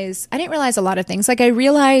realize a lot of things. Like I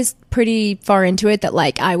realized pretty far into it that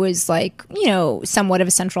like I was like, somewhat of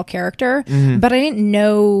a central character, Mm-hmm. but I didn't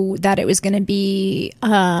know that it was going to be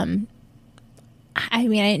I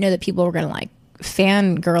didn't know that people were going to like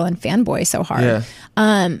fangirl and fanboy so hard.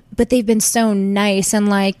 Yeah. But they've been so nice and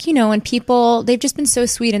like, and people, they've just been so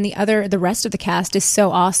sweet, and the rest of the cast is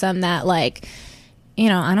so awesome that like, I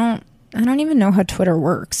don't even know how Twitter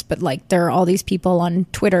works, but like there are all these people on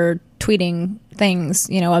Twitter tweeting things,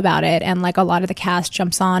 about it, and like a lot of the cast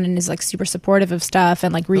jumps on and is like super supportive of stuff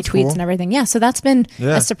and like retweets cool. and everything. Yeah, so that's been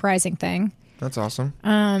Yeah. a surprising thing. That's awesome.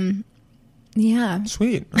 Yeah.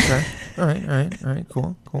 Sweet. Okay. All right.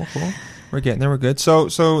 Cool. We're getting there. We're good. So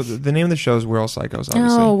the name of the show is We're All Psychos,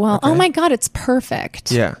 obviously. Oh well. Okay. Oh my God, it's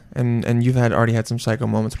perfect. Yeah, and you've already had some psycho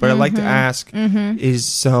moments, but I'd like to ask is,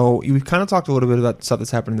 so we've kind of talked a little bit about stuff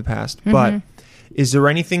that's happened in the past, but is there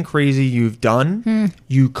anything crazy you've done,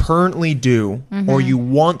 you currently do, or you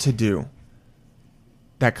want to do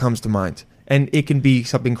that comes to mind? And it can be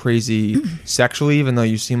something crazy sexually, even though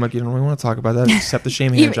you seem like you don't really want to talk about that, except the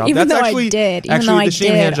shame hand job. Even That's though I actually, did. Even actually, though I the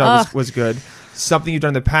shame did. hand job Ugh. was good. Something you've done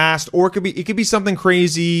in the past, or it could be something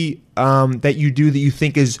crazy that you do that you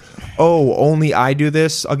think is, only I do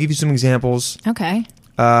this. I'll give you some examples. Okay.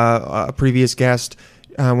 A previous guest,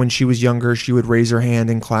 when she was younger, she would raise her hand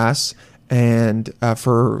in class and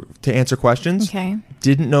to answer questions. Okay.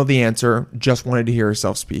 Didn't know the answer, just wanted to hear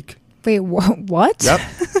herself speak. Wait. What? Yep.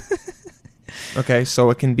 Okay, so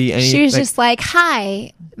it can be any. She was just like,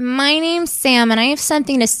 "Hi, my name's Sam, and I have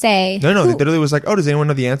something to say." No, they literally was like, "Oh, does anyone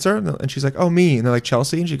know the answer?" And she's like, "Oh, me." And they're like,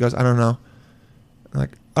 "Chelsea," and she goes, "I don't know." I'm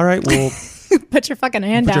like, "All right, well, Put your fucking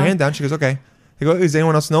hand put down. your hand down." She goes, "Okay." They go, "Does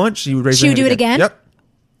anyone else know it?" She would raise. She her would hand do it again? Yep.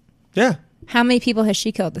 Yeah. How many people has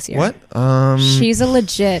she killed this year? What? She's a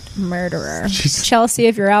legit murderer. She's- Chelsea,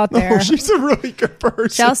 if you're out there. Oh, she's a really good person.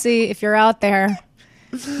 Chelsea, if you're out there.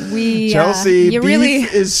 Chelsea, you beef really.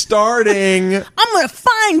 is starting. I'm gonna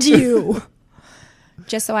find you,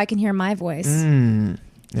 just so I can hear my voice There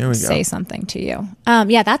we go. say something to you.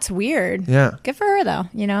 Yeah, that's weird. Yeah. Good for her, though.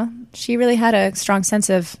 She really had a strong sense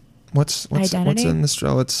of. What's Identity? in the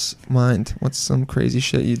Strelitz mind? What's some crazy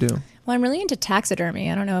shit you do? Well, I'm really into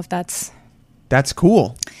taxidermy. I don't know if that's That's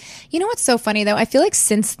cool. You know what's so funny though? I feel like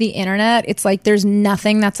since the internet, it's like there's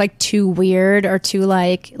nothing that's like too weird or too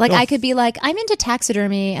like I could be like, I'm into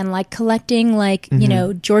taxidermy and like collecting like, you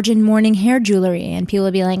know, Georgian mourning hair jewelry, and people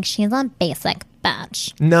would be like, she's a basic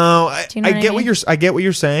bitch. No, I Do you know what I get mean? I get what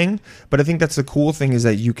you're saying, but I think that's the cool thing is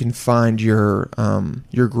that you can find your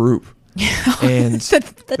group. And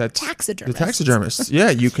The taxidermist. The taxidermist. Yeah,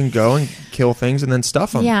 you can go and kill things and then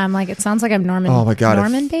stuff them. Yeah, I'm like, it sounds like I'm Norman. Oh my God,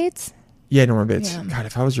 Norman Bates. Yeah, Norman Bates. Yeah. God,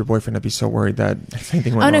 if I was your boyfriend, I'd be so worried that if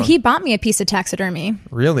anything went Oh no, wrong. he bought me a piece of taxidermy.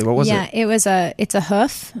 Really? What was Yeah, it? it's a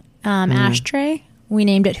hoof ashtray. We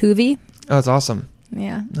named it Hoovy. Oh, that's awesome.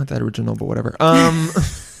 Yeah. Not that original, but whatever.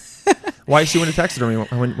 Why is she into taxidermy?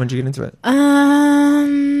 When did you get into it?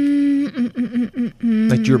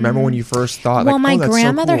 Like, do you remember when you first thought? Well, like, my oh, that's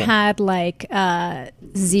grandmother so cool. had like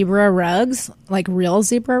zebra rugs, like real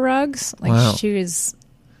zebra rugs. Like Wow.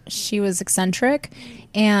 she was eccentric,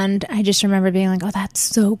 and I just remember being like, "Oh, that's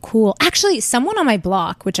so cool." Actually, someone on my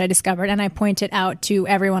block, which I discovered, and I pointed out to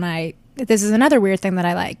everyone this is another weird thing that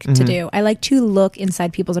I like Mm-hmm. to do. I like to look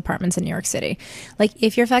inside people's apartments in New York City. Like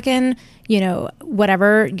if you're fucking,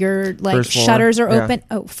 whatever, your like First floor, shutters are yeah. open.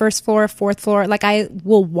 Oh, first floor, fourth floor. Like I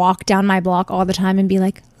will walk down my block all the time and be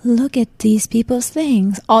like, look at these people's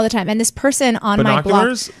things all the time. And this person on my block.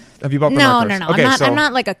 Binoculars? Have you bought No. binoculars? Okay, Okay, I'm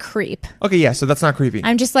not like a creep. Okay, yeah, so that's not creepy.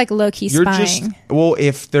 I'm just like low key You're spying. just well,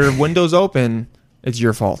 if their window's open, it's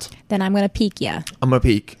your fault. Then I'm gonna peek ya. I'm gonna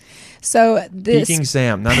peek. So this Peeking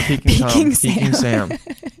Sam, not a peeking Tom. Peeking Peeking Sam.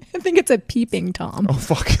 I think it's a peeping Tom. Oh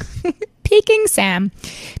fuck. Peeking Sam.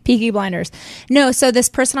 Peaky Blinders. No, so this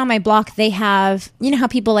person on my block, they have, you know how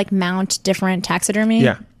people like mount different taxidermy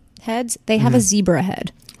Yeah. heads? They have a zebra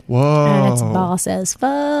head. Whoa. And it's boss as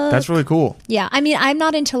fuck. That's really cool. Yeah, I mean, I'm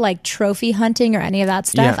not into like trophy hunting or any of that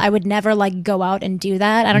stuff. Yeah. I would never like go out and do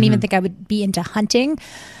that. I don't even think I would be into hunting,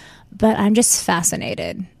 but I'm just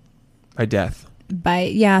fascinated By death. by,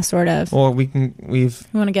 yeah, sort of. Well, we've You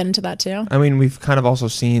want to get into that too? I mean, we've kind of also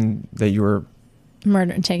seen that you were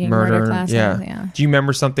Taking murder murder classes. Yeah. Do you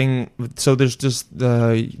remember something? So there's just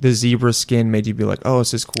the zebra skin made you be like, oh,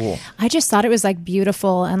 this is cool. I just thought it was like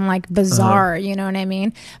beautiful and like bizarre, you know what I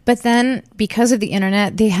mean? But then because of the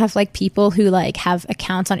internet, they have like people who like have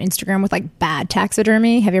accounts on Instagram with like bad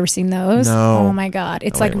taxidermy. Have you ever seen those? No. Oh my God.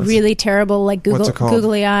 It's Oh, wait, like what's- really terrible, like what's it called?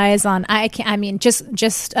 googly eyes on,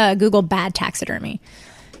 just Google bad taxidermy.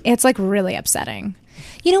 It's like really upsetting.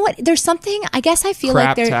 You know what? There's something, I guess I feel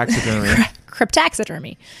Crap like taxidermy.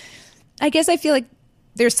 Cryptaxidermy. I guess I feel like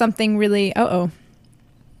there's something really, oh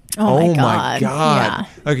Oh my God. Yeah.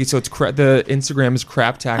 Okay, so it's the Instagram is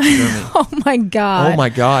crap taxidermy. Oh my God. Oh my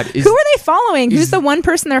God. Who are they following? Who's is- the one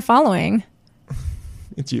person they're following?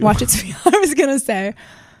 It's you. Watch it. I was going to say.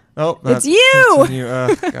 Oh, It's you! Continue.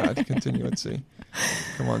 God, continue. Let's see.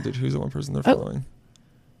 Come on, dude. Who's the one person they're Oh.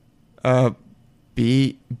 following?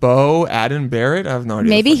 Bo Adam Barrett. I have no idea.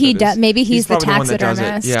 Maybe what the fuck he that does. is. Maybe he's the probably one that does it.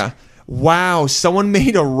 taxidermist. Yeah. Wow. Someone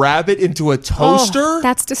made a rabbit into a toaster. Oh,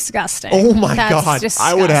 that's disgusting. Oh my That's God.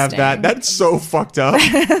 disgusting. I would have that. That's so fucked up. oh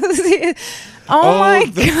my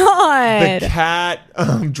the God. cat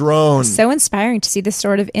drone. So inspiring to see this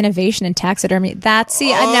sort of innovation in taxidermy. That's no.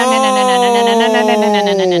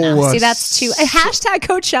 See, that's too. Hashtag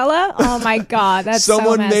Coachella. Oh my God, that's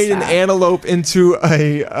Someone so messed made an up. antelope into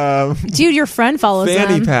a Dude, your friend follows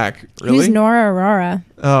fanny them. pack. Really? Who's Nora Aurora?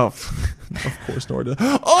 Oh, of course, Nora does.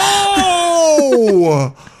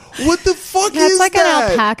 Oh, what the fuck That's is like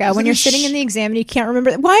that? an alpaca. Is When it you're a sitting in the exam and you can't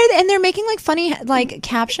remember why are they, and they're making like funny like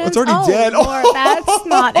captions. It's already dead. Lord, that's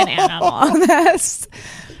not an animal. That's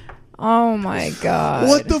oh my God.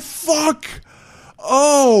 What the fuck?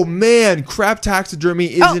 Oh man, crap taxidermy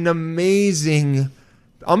is Oh. an amazing.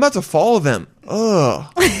 I'm about to follow them. Ugh.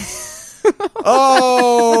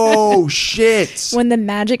 Oh shit. When the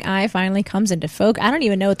magic eye finally comes into folk, I don't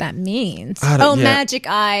even know what that means. I don't- yeah. Magic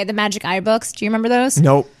Eye, the Magic Eye books. Do you remember those?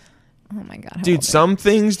 Nope. Oh my God, how Dude, old some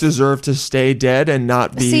things deserve to stay dead and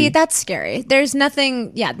not be. See, that's scary. There's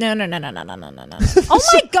nothing. Yeah, no. Oh my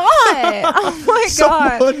God! Oh my God!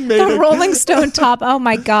 Someone made The a- Rolling Stone top. Oh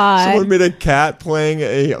my God! Someone made a cat playing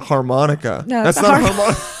a harmonica. No, that's it's a not a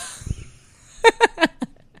harmonica.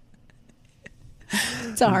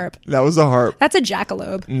 It's a harp. That was a harp, That's a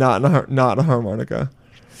jackalope. not a harmonica.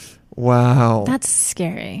 Wow. That's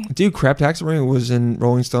scary. Dude, crap taxidermy was in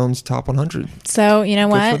Rolling Stone's top 100. So you know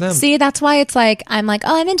for what? them. See, that's why it's like I'm like,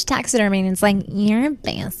 oh, I'm into taxidermy, and it's like you're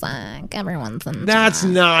basic. Everyone's into That's that.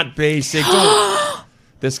 not basic. Don't.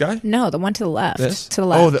 This guy? No, the one to the left. This? To the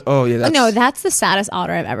left. Yeah. That's, No, that's the saddest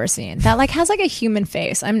otter I've ever seen. That like has like a human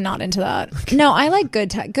face. I'm not into that. No, I like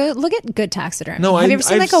good. Look at good taxidermy. No, have you I've ever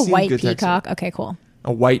seen like a seen white good peacock? Okay, cool.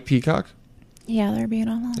 a white peacock. Yeah, they're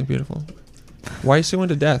beautiful. They're beautiful. Why are you so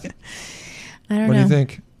into death? I don't What know. do you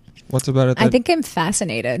think? What's about it? I think I'm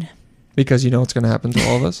fascinated because you know what's going to happen to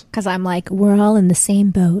all of us. because I'm like, we're all in the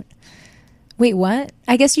same boat. Wait, what?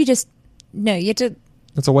 I guess you just no. You have to.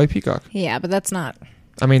 That's a white peacock. Yeah, but that's not.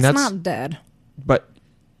 I mean, It's that's not dead. but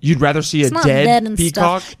you'd rather see It's a not dead and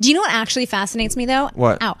peacock. stuff. Do you know what actually fascinates me though?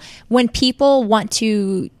 What? Ow. When people want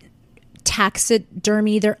to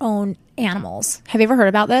taxidermy their own animals. Have you ever heard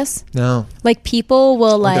about this? No, Like people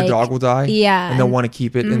will like like their dog will die. Yeah. and they'll want to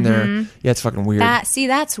keep it in their. Yeah, it's fucking weird.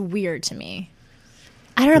 that's weird to me.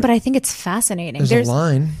 I don't know, but I think it's fascinating. There's a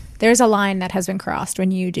line. There's a line that has been crossed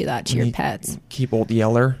when you do that to your You pets. Keep Old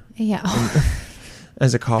Yeller Yeah.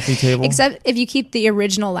 as a coffee table. Except if you keep the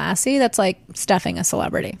original Lassie, that's like stuffing a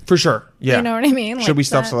celebrity. For sure. Yeah. You know what I mean? Should Like we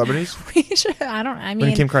stuff that- celebrities? We should. I When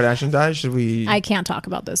mean, Kim Kardashian dies, should we? I can't talk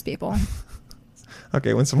about those people.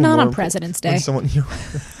 Okay, when someone Not more on impo- President's when Day. someone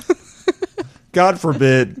God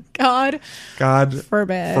forbid. God God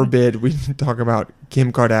forbid. we talk about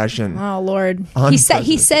Kim Kardashian. Oh Lord. On He said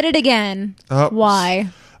President's it again. Oh. Why?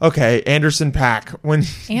 Okay, Anderson .Paak when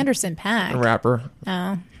Anderson .Paak. a rapper.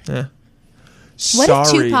 Oh. Yeah. What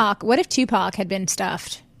Sorry. if Tupac had been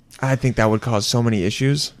stuffed? I think that would cause so many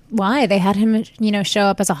issues. Why? They had him, show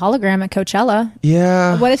up as a hologram at Coachella.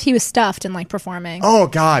 Yeah. What if he was stuffed and like performing? Oh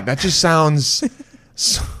God, that just sounds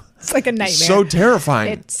so, It's like a nightmare. so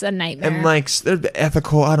terrifying. It's a nightmare. And like the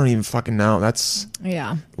ethical, I don't even fucking know. That's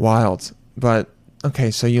yeah. wild. But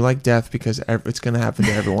okay, so you like death because it's gonna happen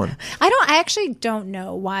to everyone. I actually don't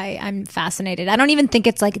know why I'm fascinated. I don't even think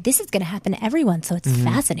it's like this is going to happen to everyone, so it's Mm-hmm.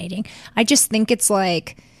 fascinating. I just think it's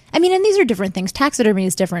like, and these are different things. Taxidermy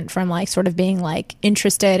is different from like sort of being like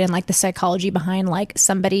interested in like the psychology behind like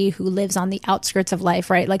somebody who lives on the outskirts of life,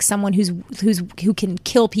 right? Like someone who can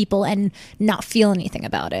kill people and not feel anything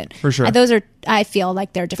about it. For sure. Those are, I feel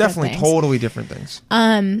like they're different Definitely, things. totally different things.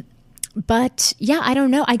 But yeah, I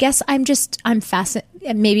don't know. I guess I'm fascinated.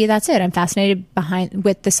 Maybe that's it. I'm fascinated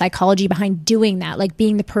with the psychology behind doing that, like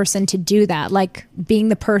being the person to do that, like being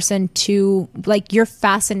the person to like your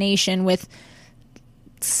fascination with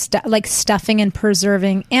like stuffing and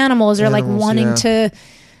preserving animals or like Animals, wanting yeah. to.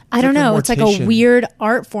 I don't like a know. It's like a mortician. weird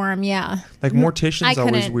art form. Yeah. Like morticians I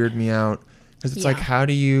always couldn't- weird me out because it's like, Yeah. how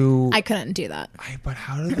do you? I couldn't do that. But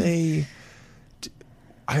how do they?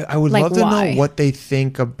 I would Like, love to why? know what they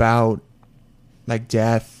think about like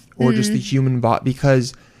death or just the Mm-hmm. human body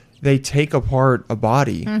because they take apart a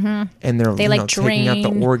body and they're Mm-hmm. They, like, taking out the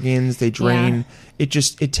drain. organs. They drain. Yeah.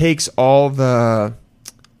 It takes all the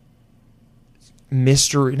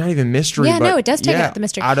mystery, not even mystery. Yeah, but no, it does take out the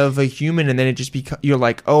mystery. out of a human, and then it just you're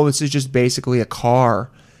like, oh, this is just basically a car.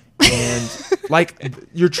 And like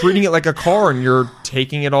you're treating it like a car and you're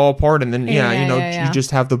taking it all apart and then Yeah. you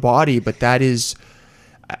just have the body, but that is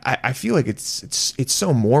I feel like it's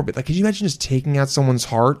so morbid. Like, could you imagine just taking out someone's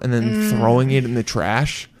heart and then throwing it in the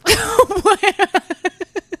trash?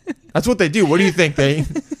 That's what they do. What do you think? They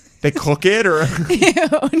cook it or you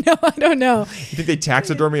No, I don't know. think they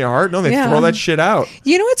taxidermy a heart? No, they Yeah. throw that shit out.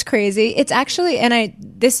 You know what's crazy? It's actually, and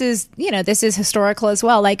this is historical as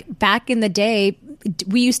well. Like back in the day,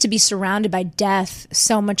 we used to be surrounded by death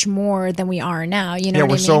so much more than we are now. You know Yeah,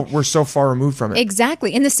 what I mean? we're so far removed from it.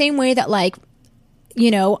 Exactly. In the same way that like,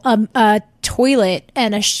 a toilet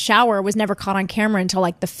and a shower was never caught on camera until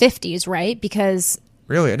like the 50s, right? Because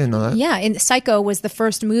Really? I didn't know that. yeah, in Psycho was the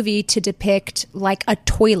first movie to depict like a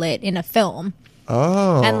toilet in a film.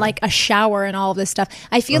 Oh. And like a shower and all of this stuff.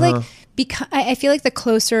 I feel like because I feel like the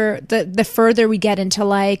closer the further we get into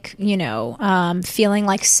like feeling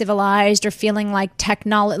like civilized or feeling like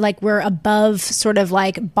technology, like we're above sort of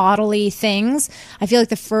like bodily things. I feel like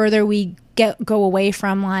the further we go away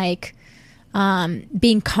from like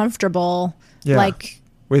being comfortable, Yeah. like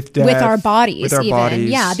with death, with our bodies, with our even bodies.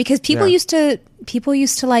 yeah, because people used to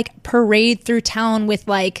like parade through town with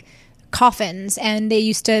like coffins, and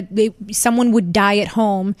someone would die at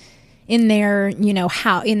home in their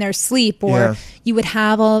in their sleep, or Yeah. you would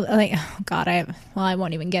have I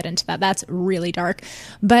won't even get into that. That's really dark,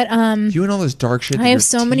 but You and all this dark shit. That I you're have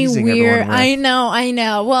so many teasing weird. everyone with. I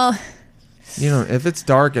know. Well, If it's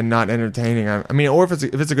dark and not entertaining, or if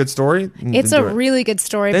it's a good story, it's then a do it. really good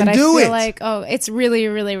story, Then but I do feel it. like it's really,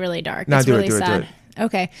 really, really dark. No, it's do it, really do it, do sad. it.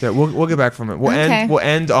 Okay. Yeah, we'll get back from it. We'll Okay.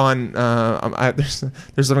 end on. There's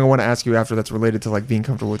something I want to ask you after that's related to like being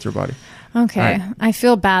comfortable with your body. Okay. All right. I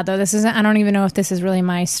feel bad though. This isn't. I don't even know if this is really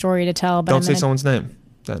my story to tell. But Don't I'm say gonna, someone's name.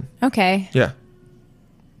 Then Okay. yeah.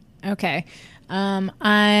 Okay.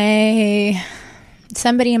 I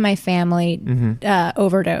somebody in my family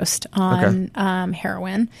overdosed on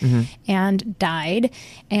heroin and died,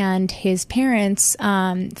 and his parents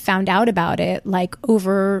found out about it like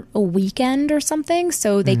over a weekend or something,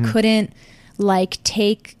 so they couldn't like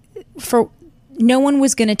no one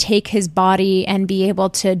was going to take his body and be able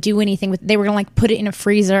to do anything with. They were going to like put it in a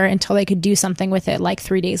freezer until they could do something with it like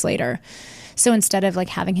 3 days later. So instead of like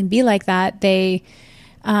having him be like that, they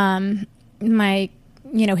his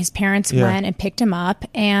parents went and picked him up,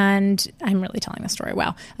 and I'm really telling the story.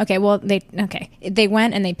 Wow. Okay. Well, they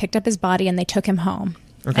went and they picked up his body and they took him home.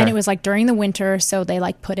 Okay. And it was like during the winter, so they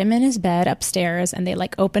like put him in his bed upstairs, and they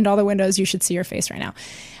like opened all the windows. You should see your face right now.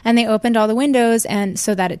 And they opened all the windows, and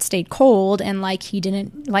so that it stayed cold and like he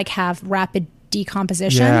didn't like have rapid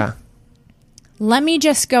decomposition. Yeah. Let me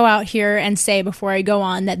just go out here and say before I go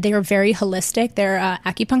on that they're very holistic. They're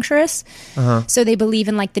acupuncturists. So they believe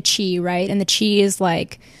in like the chi, right? And the chi is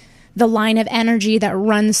like the line of energy that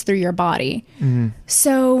runs through your body.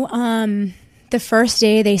 So the first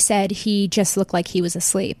day they said he just looked like he was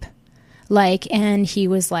asleep. And he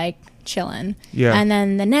was like chilling. Yeah. And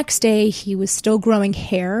then the next day he was still growing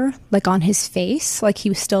hair like on his face. Like he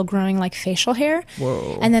was still growing like facial hair.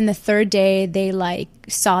 Whoa. And then the third day they like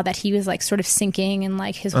saw that he was like sort of sinking, and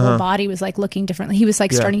like his whole body was like looking differently. He was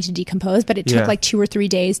like starting to decompose, but it took like 2 or 3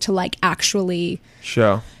 days to like actually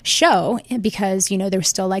show because there was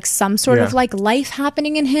still like some sort of like life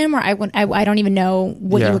happening in him, or I don't even know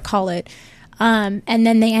what you would call it. And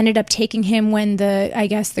then they ended up taking him when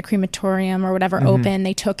the crematorium or whatever opened.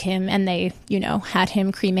 They took him and they, had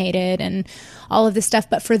him cremated and all of this stuff.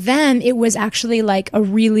 But for them, it was actually like a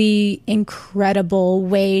really incredible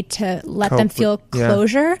way to let them feel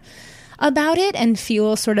closure about it and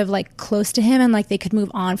feel sort of like close to him, and like they could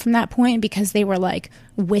move on from that point because they were like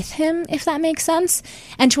with him, if that makes sense.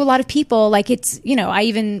 And to a lot of people, like it's, I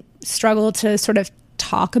even struggle to sort of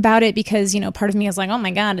talk about it because part of me is like, oh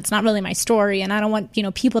my god, it's not really my story, and I don't want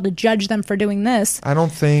people to judge them for doing this. I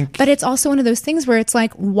don't think, but it's also one of those things where it's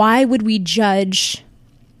like, why would we judge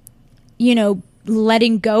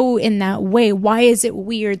letting go in that way? Why is it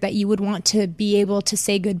weird that you would want to be able to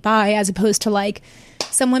say goodbye as opposed to like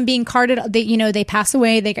someone being carted, they pass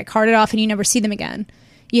away, they get carted off, and you never see them again.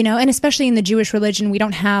 And especially in the Jewish religion, we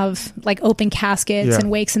don't have like open caskets and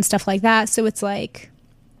wakes and stuff like that, so it's like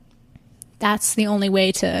that's the only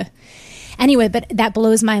way to anyway. But that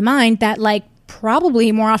blows my mind that like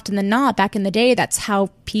probably more often than not back in the day, that's how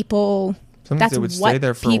people sometimes they would stay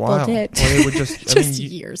there for a while, did. or they would just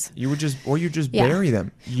years. You would just bury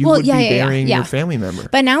them. You would be burying your family member.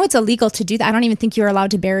 But now it's illegal to do that. I don't even think you're allowed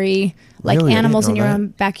to bury like really? Animals in your own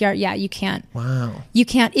backyard. Yeah, you can't. Wow. You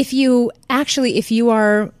can't if you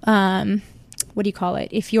are what do you call it?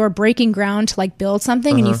 If you're breaking ground to like build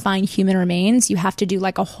something and you find human remains, you have to do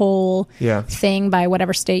like a whole thing by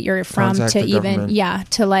whatever state you're from Contact to the even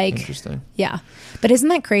government. to like interesting. Yeah. But isn't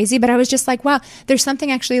that crazy? But I was just like, wow, there's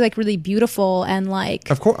something actually like really beautiful and like,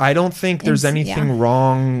 of course, I don't think there's anything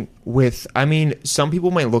wrong with, I mean, some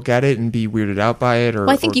people might look at it and be weirded out by it, or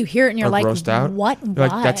I think you hear it and you're like, grossed out. What? You're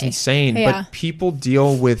like, that's insane. But people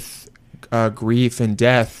deal with grief and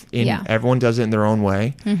death everyone does it in their own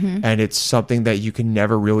way, and it's something that you can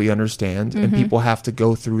never really understand, and people have to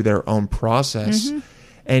go through their own process.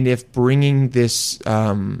 And if bringing this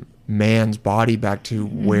man's body back to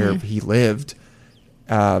where he lived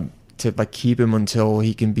to like keep him until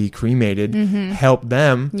he can be cremated, help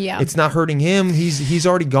them, it's not hurting him, he's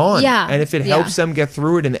already gone, and if it helps them get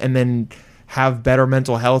through it and then have better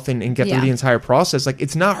mental health and get through the entire process, like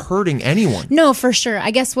it's not hurting anyone. No, for sure.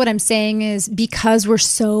 I guess what I'm saying is because we're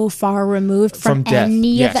so far removed from death,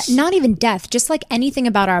 any of that, not even death, just like anything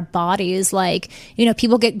about our bodies, like,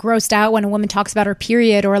 people get grossed out when a woman talks about her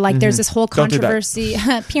period, or like there's this whole controversy,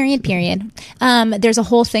 period. There's a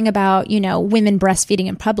whole thing about, women breastfeeding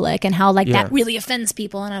in public and how like that really offends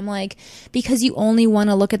people. And I'm like, because you only want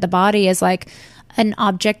to look at the body as like an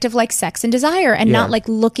object of like sex and desire, and not like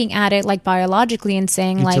looking at it like biologically and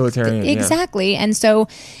saying like exactly. And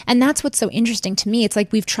that's what's so interesting to me. It's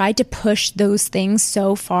like we've tried to push those things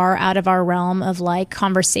so far out of our realm of like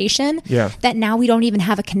conversation that now we don't even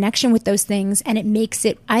have a connection with those things, and it makes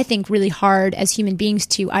it, I think, really hard as human beings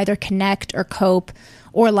to either connect or cope,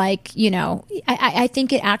 or like, I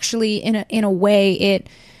think it actually in a way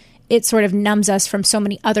it sort of numbs us from so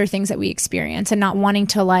many other things that we experience, and not wanting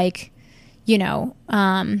to like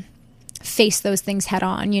face those things head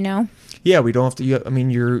on, Yeah, we don't have to.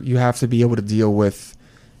 You have to be able to deal with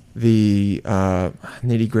the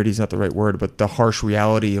nitty gritty is not the right word, but the harsh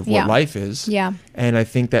reality of what life is. Yeah, and I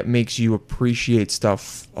think that makes you appreciate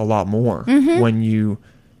stuff a lot more when you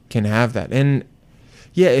can have that. And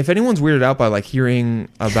Yeah, if anyone's weirded out by like hearing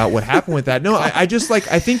about what happened with that, no, I just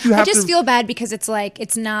like I think you have I just to feel bad because it's like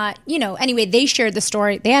it's not, anyway, they shared the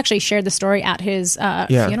story. They actually shared the story at his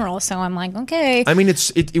funeral, so I'm like, okay. I mean,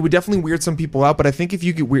 it would definitely weird some people out, but I think if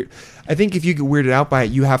you get weirded out by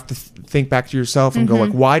it, you have to think back to yourself and go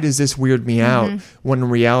like, why does this weird me out? When in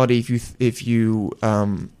reality, if you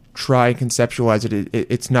try and conceptualize it,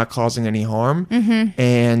 it's not causing any harm,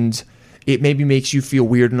 and it maybe makes you feel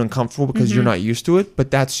weird and uncomfortable because you're not used to it,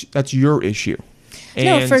 but that's your issue.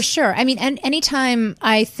 No, for sure. I mean, and anytime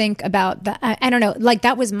I think about that, I don't know, like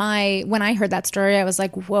that was when I heard that story, I was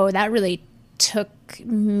like, whoa, that really took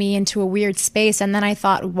me into a weird space. And then I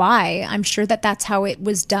thought, why? I'm sure that's how it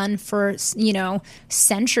was done for,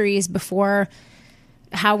 centuries before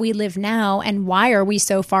how we live now. And why are we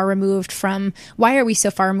so far removed from death? Why are we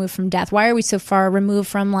so far removed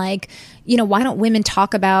from like, why don't women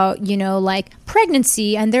talk about, like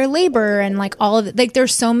pregnancy and their labor and like all of it? Like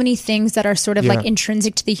there's so many things that are sort of like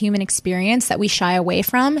intrinsic to the human experience that we shy away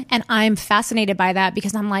from. And I'm fascinated by that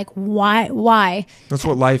because I'm like, why? That's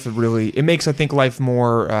what life really, it makes, I think, life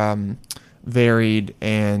more varied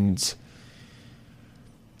and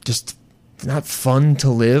just not fun to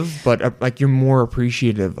live, but like you're more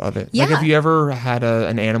appreciative of it. Yeah. Like, have you ever had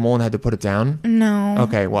an animal and had to put it down? No.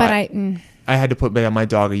 Okay, well, but I had to put down my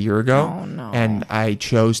dog a year ago. Oh, no. And I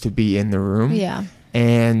chose to be in the room. Yeah.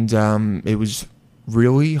 And it was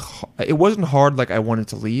really, it wasn't hard like I wanted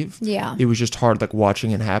to leave. Yeah. It was just hard like watching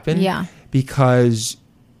it happen. Yeah. Because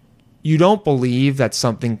you don't believe that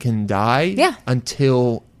something can die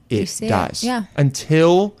until it dies. Yeah.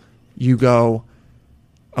 Until you go,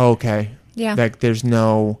 okay. Yeah. Like there's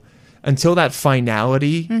until that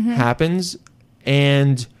finality happens,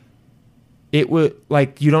 and it would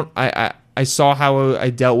like you don't. I saw how I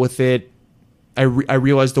dealt with it. I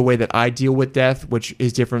realized the way that I deal with death, which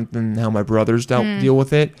is different than how my brothers deal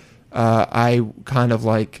with it. I kind of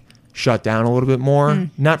like shut down a little bit more,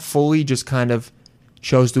 not fully, just kind of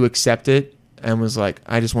chose to accept it and was like,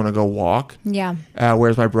 I just want to go walk. Yeah.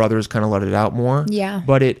 Whereas my brothers kind of let it out more. Yeah.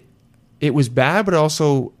 But it was bad, but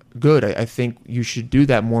also good. I think you should do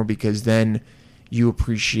that more because then you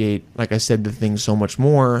appreciate, like I said, the things so much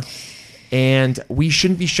more. And we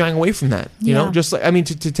shouldn't be shying away from that. You know, just like, I mean,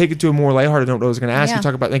 to take it to a more lighthearted note, I was going to ask you,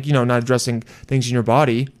 talk about like, not addressing things in your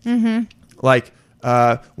body. Like,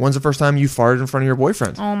 when's the first time you farted in front of your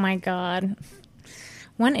boyfriend? Oh my God.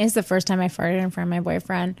 When is the first time I farted in front of my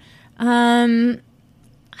boyfriend?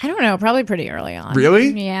 I don't know. Probably pretty early on. Really?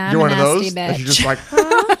 Yeah. You're I'm one a of those? nasty That bitch. you're just like,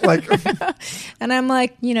 like. And I'm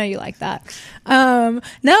like, you like that. No,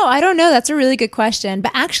 I don't know. That's a really good question.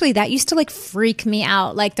 But actually, that used to like freak me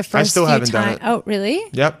out. Like the first still few haven't done times. it. Oh, really?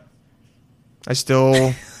 Yep.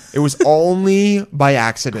 It was only by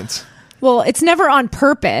accident. Well, it's never on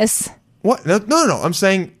purpose. What? No. I'm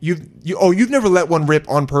saying you've never let one rip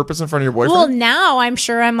on purpose in front of your boyfriend? Well, now I'm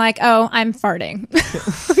sure I'm like, oh, I'm farting.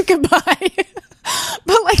 Goodbye.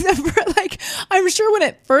 But I'm sure when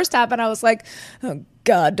it first happened, I was like, oh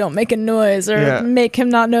God, don't make a noise or make him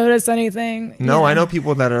not notice anything. No, I know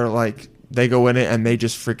people that are like, they go in it and they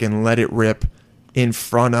just freaking let it rip in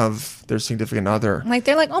front of their significant other. Like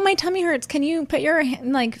they're like, oh, my tummy hurts. Can you put your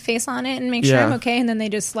face on it and make sure I'm okay? And then they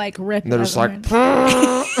just like rip. And they're just like,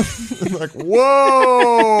 like,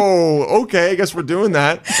 whoa, okay, I guess we're doing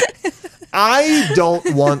that. I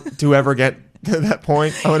don't want to ever get to that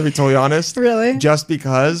point. I'm going to be totally honest. Really? Just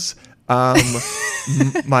because mine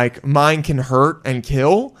can hurt and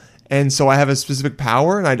kill. And so I have a specific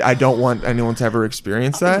power, and I don't want anyone to ever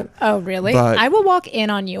experience that. Oh, really? But I will walk in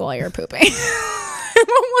on you while you're pooping.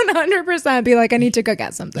 I will 100% be like, I need to go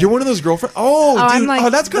get something. you're one of those girlfriends. Oh, dude. I'm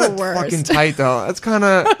like that's kind of the worst. fucking tight, though. That's kind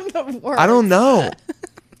of. The worst. I don't know.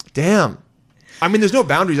 Damn. I mean, there's no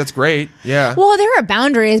boundaries. That's great. Yeah. Well, there are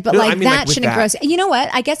boundaries, but No, like I mean, that like, with shouldn't that. gross. You know what?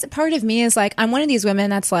 I guess part of me is like, I'm one of these women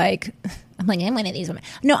that's like, I'm one of these women.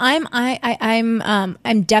 No,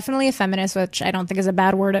 I'm definitely a feminist, which I don't think is a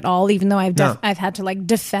bad word at all, even though I've had to like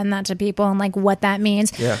defend that to people and like what that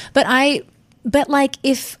means. Yeah. But like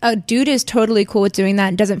if a dude is totally cool with doing that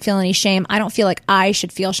and doesn't feel any shame, I don't feel like I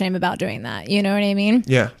should feel shame about doing that. You know what I mean?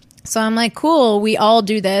 Yeah. So I'm like, cool, we all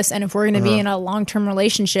do this. And if we're going to be in a long-term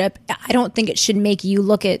relationship, I don't think it should make you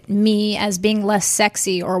look at me as being less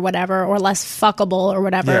sexy or whatever, or less fuckable or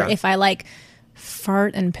whatever. Yeah. If I like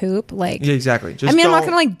fart and poop, like, Yeah, exactly. Just I mean, I'm not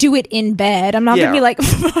don't- going to like do it in bed. I'm not going to be like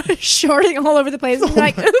shorting all over the place and be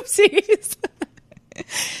like, oopsies.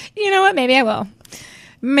 You know what? Maybe I will.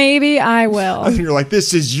 Maybe I will. And you're like,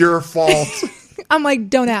 this is your fault. I'm like,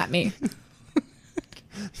 don't at me.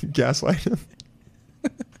 Gaslight him.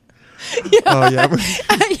 Yeah. Oh, yeah.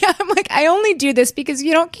 Yeah, I'm like, I only do this because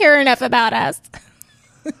you don't care enough about us.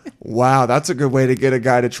 Wow, that's a good way to get a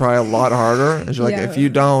guy to try a lot harder. And you're like, Yeah. if you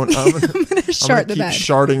don't, I'm gonna Shart the keep bed.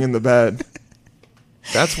 sharting in the bed.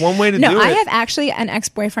 That's one way to No, do I it. have actually an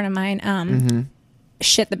ex-boyfriend of mine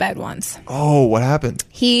shit the bed once. Oh, what happened?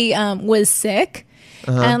 He was sick,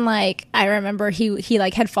 and like I remember he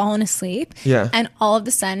like had fallen asleep. Yeah. And all of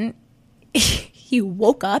a sudden, he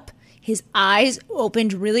woke up. His eyes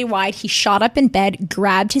opened really wide. He shot up in bed,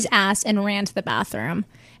 grabbed his ass, and ran to the bathroom.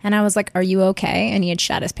 And I was like, "Are you okay?" And he had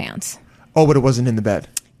shat his pants. Oh, but it wasn't in the bed.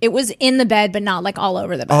 It was in the bed, but not like all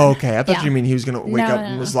over the bed. Oh, okay. I thought Yeah. you mean he was gonna wake No, up no,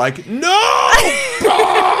 and no. was like, no.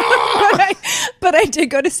 But I did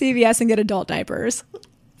go to CVS and get adult diapers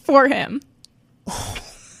for him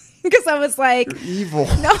because I was like, Evil.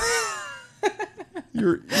 No.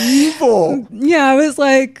 You're evil. yeah, I was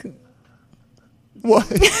like, What?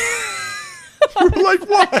 You were like,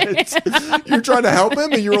 what? You were trying to help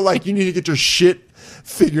him, and you were like, you need to get your shit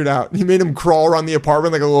figured out. You made him crawl around the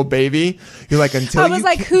apartment like a little baby. You're like, until I was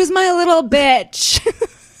like, who's my little bitch?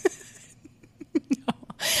 No,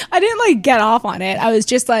 I didn't like get off on it. I was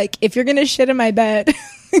just like, if you're gonna shit in my bed,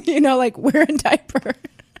 like wear a diaper.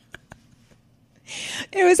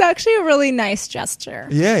 It was actually a really nice gesture.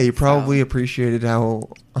 yeah, he probably appreciated how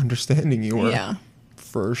understanding you were. Yeah.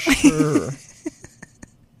 For sure.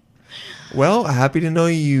 Well, happy to know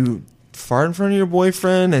you fart in front of your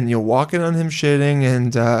boyfriend and you're walking on him shitting,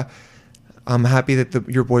 and I'm happy that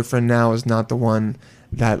your boyfriend now is not the one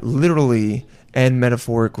that literally and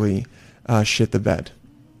metaphorically shit the bed.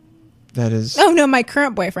 That is. Oh no, my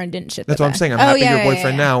current boyfriend didn't shit. That's the what I'm bed. saying. I'm Oh, happy yeah, your yeah,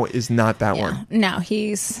 boyfriend yeah. now is not that Yeah. one. No,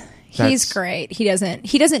 he's That's- great. He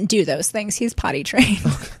doesn't do those things. He's potty trained.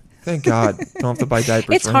 Thank God. Don't have to buy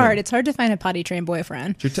diapers. It's for hard. him. It's hard to find a potty trained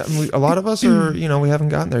boyfriend. A lot of us are, we haven't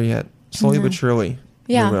gotten there yet. Slowly but surely.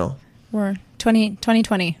 Yeah. We will. We're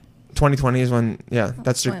 2020. 2020 is when,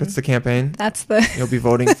 that's the campaign. That's the You'll be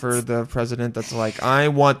voting for the president that's like, I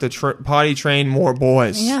want to potty train more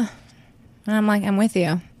boys. yeah. And I'm like, I'm with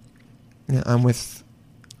you. Yeah, I'm with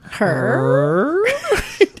Her? her.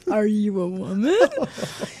 Are you a woman?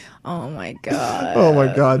 Oh my god. Oh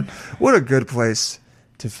my God. What a good place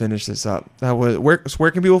to finish this up. That was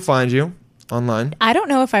where can people find you online? I don't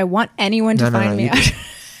know if I want anyone to No, find me you do.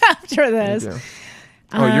 after this. You do.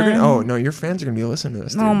 Oh, you're gonna. Oh no, your fans are gonna be listening to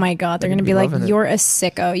this. Dude. Oh my god, they're gonna be like, loving it. "You're a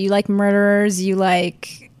sicko. You like murderers. You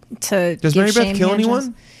like to." Does give Mary Beth shame kill handjobs."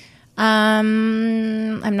 anyone?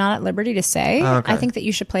 I'm not at liberty to say. Oh, okay. I think that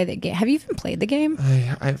you should play the game. Have you even played the game?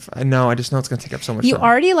 I know. I just know it's gonna take up so much You time.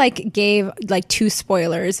 already like gave like 2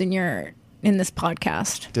 spoilers in this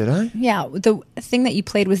podcast. Did I? Yeah, the thing that you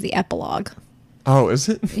played was the epilogue. Oh, is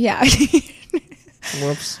it? Yeah.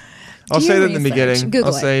 Whoops. I'll Do say your that in the research. beginning. Google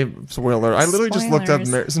I'll it. say spoiler. I literally just looked up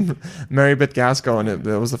Spoilers. Mary Beth Gasco, and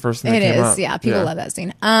that was the first thing It that came is, up. yeah. People love that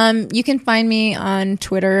scene. You can find me on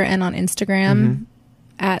Twitter and on Instagram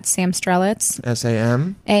at Sam Strelitz.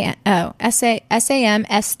 SAM.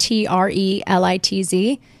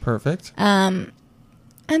 SAMSTRELITZ. Perfect.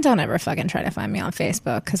 And don't ever fucking try to find me on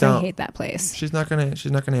Facebook because I Don't. hate that place. She's not gonna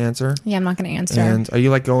answer. Yeah, I'm not going to answer. And are you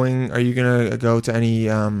gonna go to any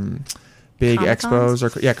big Comic-Cons?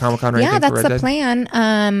 expos or Comic-Con or Yeah, anything for that's Red the Dead?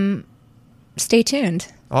 plan. Stay tuned.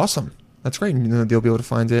 Awesome. That's great. They'll be able to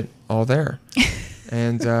find it all there.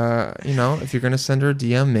 And if you're gonna send her a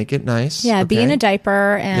DM, make it nice. Yeah, be okay? in a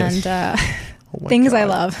diaper and Oh my things I God.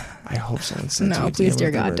 love. I hope someone sends you No, a please, DM dear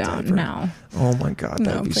with a God, red don't. diaper. No. Oh my God, No,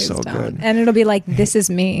 that'd be please so don't. good. And it'll be like, this is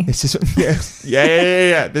me. This is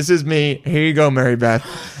yeah. This is me. Here you go, Mary Beth.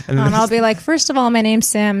 And And I'll be like, first of all, my name's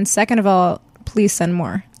Sam. And second of all, please send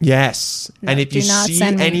more. yes. No, And if you do not see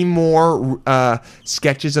send me. any more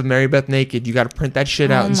sketches of Mary Beth naked, you got to print that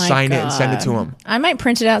shit out Oh and my sign it and send it God. to him. I might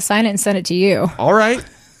print it out, sign it, and send it to you. All right.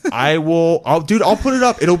 I'll put it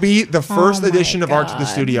up. It'll be the first my edition of Art to the God.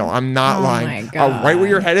 Studio. I'm not Oh lying. my God. Right where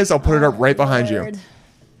your head is, I'll put it up right behind you. Lord.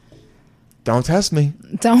 Don't test me.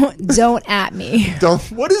 Don't at me. Don't.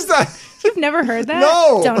 What is that? You've never heard that?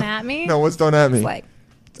 No. Don't at me? No, what's don't at me? It's like,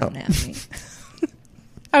 don't at me.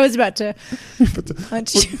 I was about to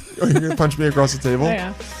punch you. Are you gonna punch me across the table?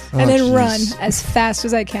 Yeah. Oh, And then jeez. run as fast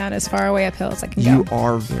as I can, as far away uphill as I can You go.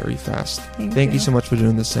 are very fast. Thank Thank you you. so much for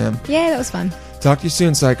doing this, Sam. Yay, that was fun. Talk to you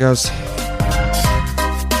soon, psychos.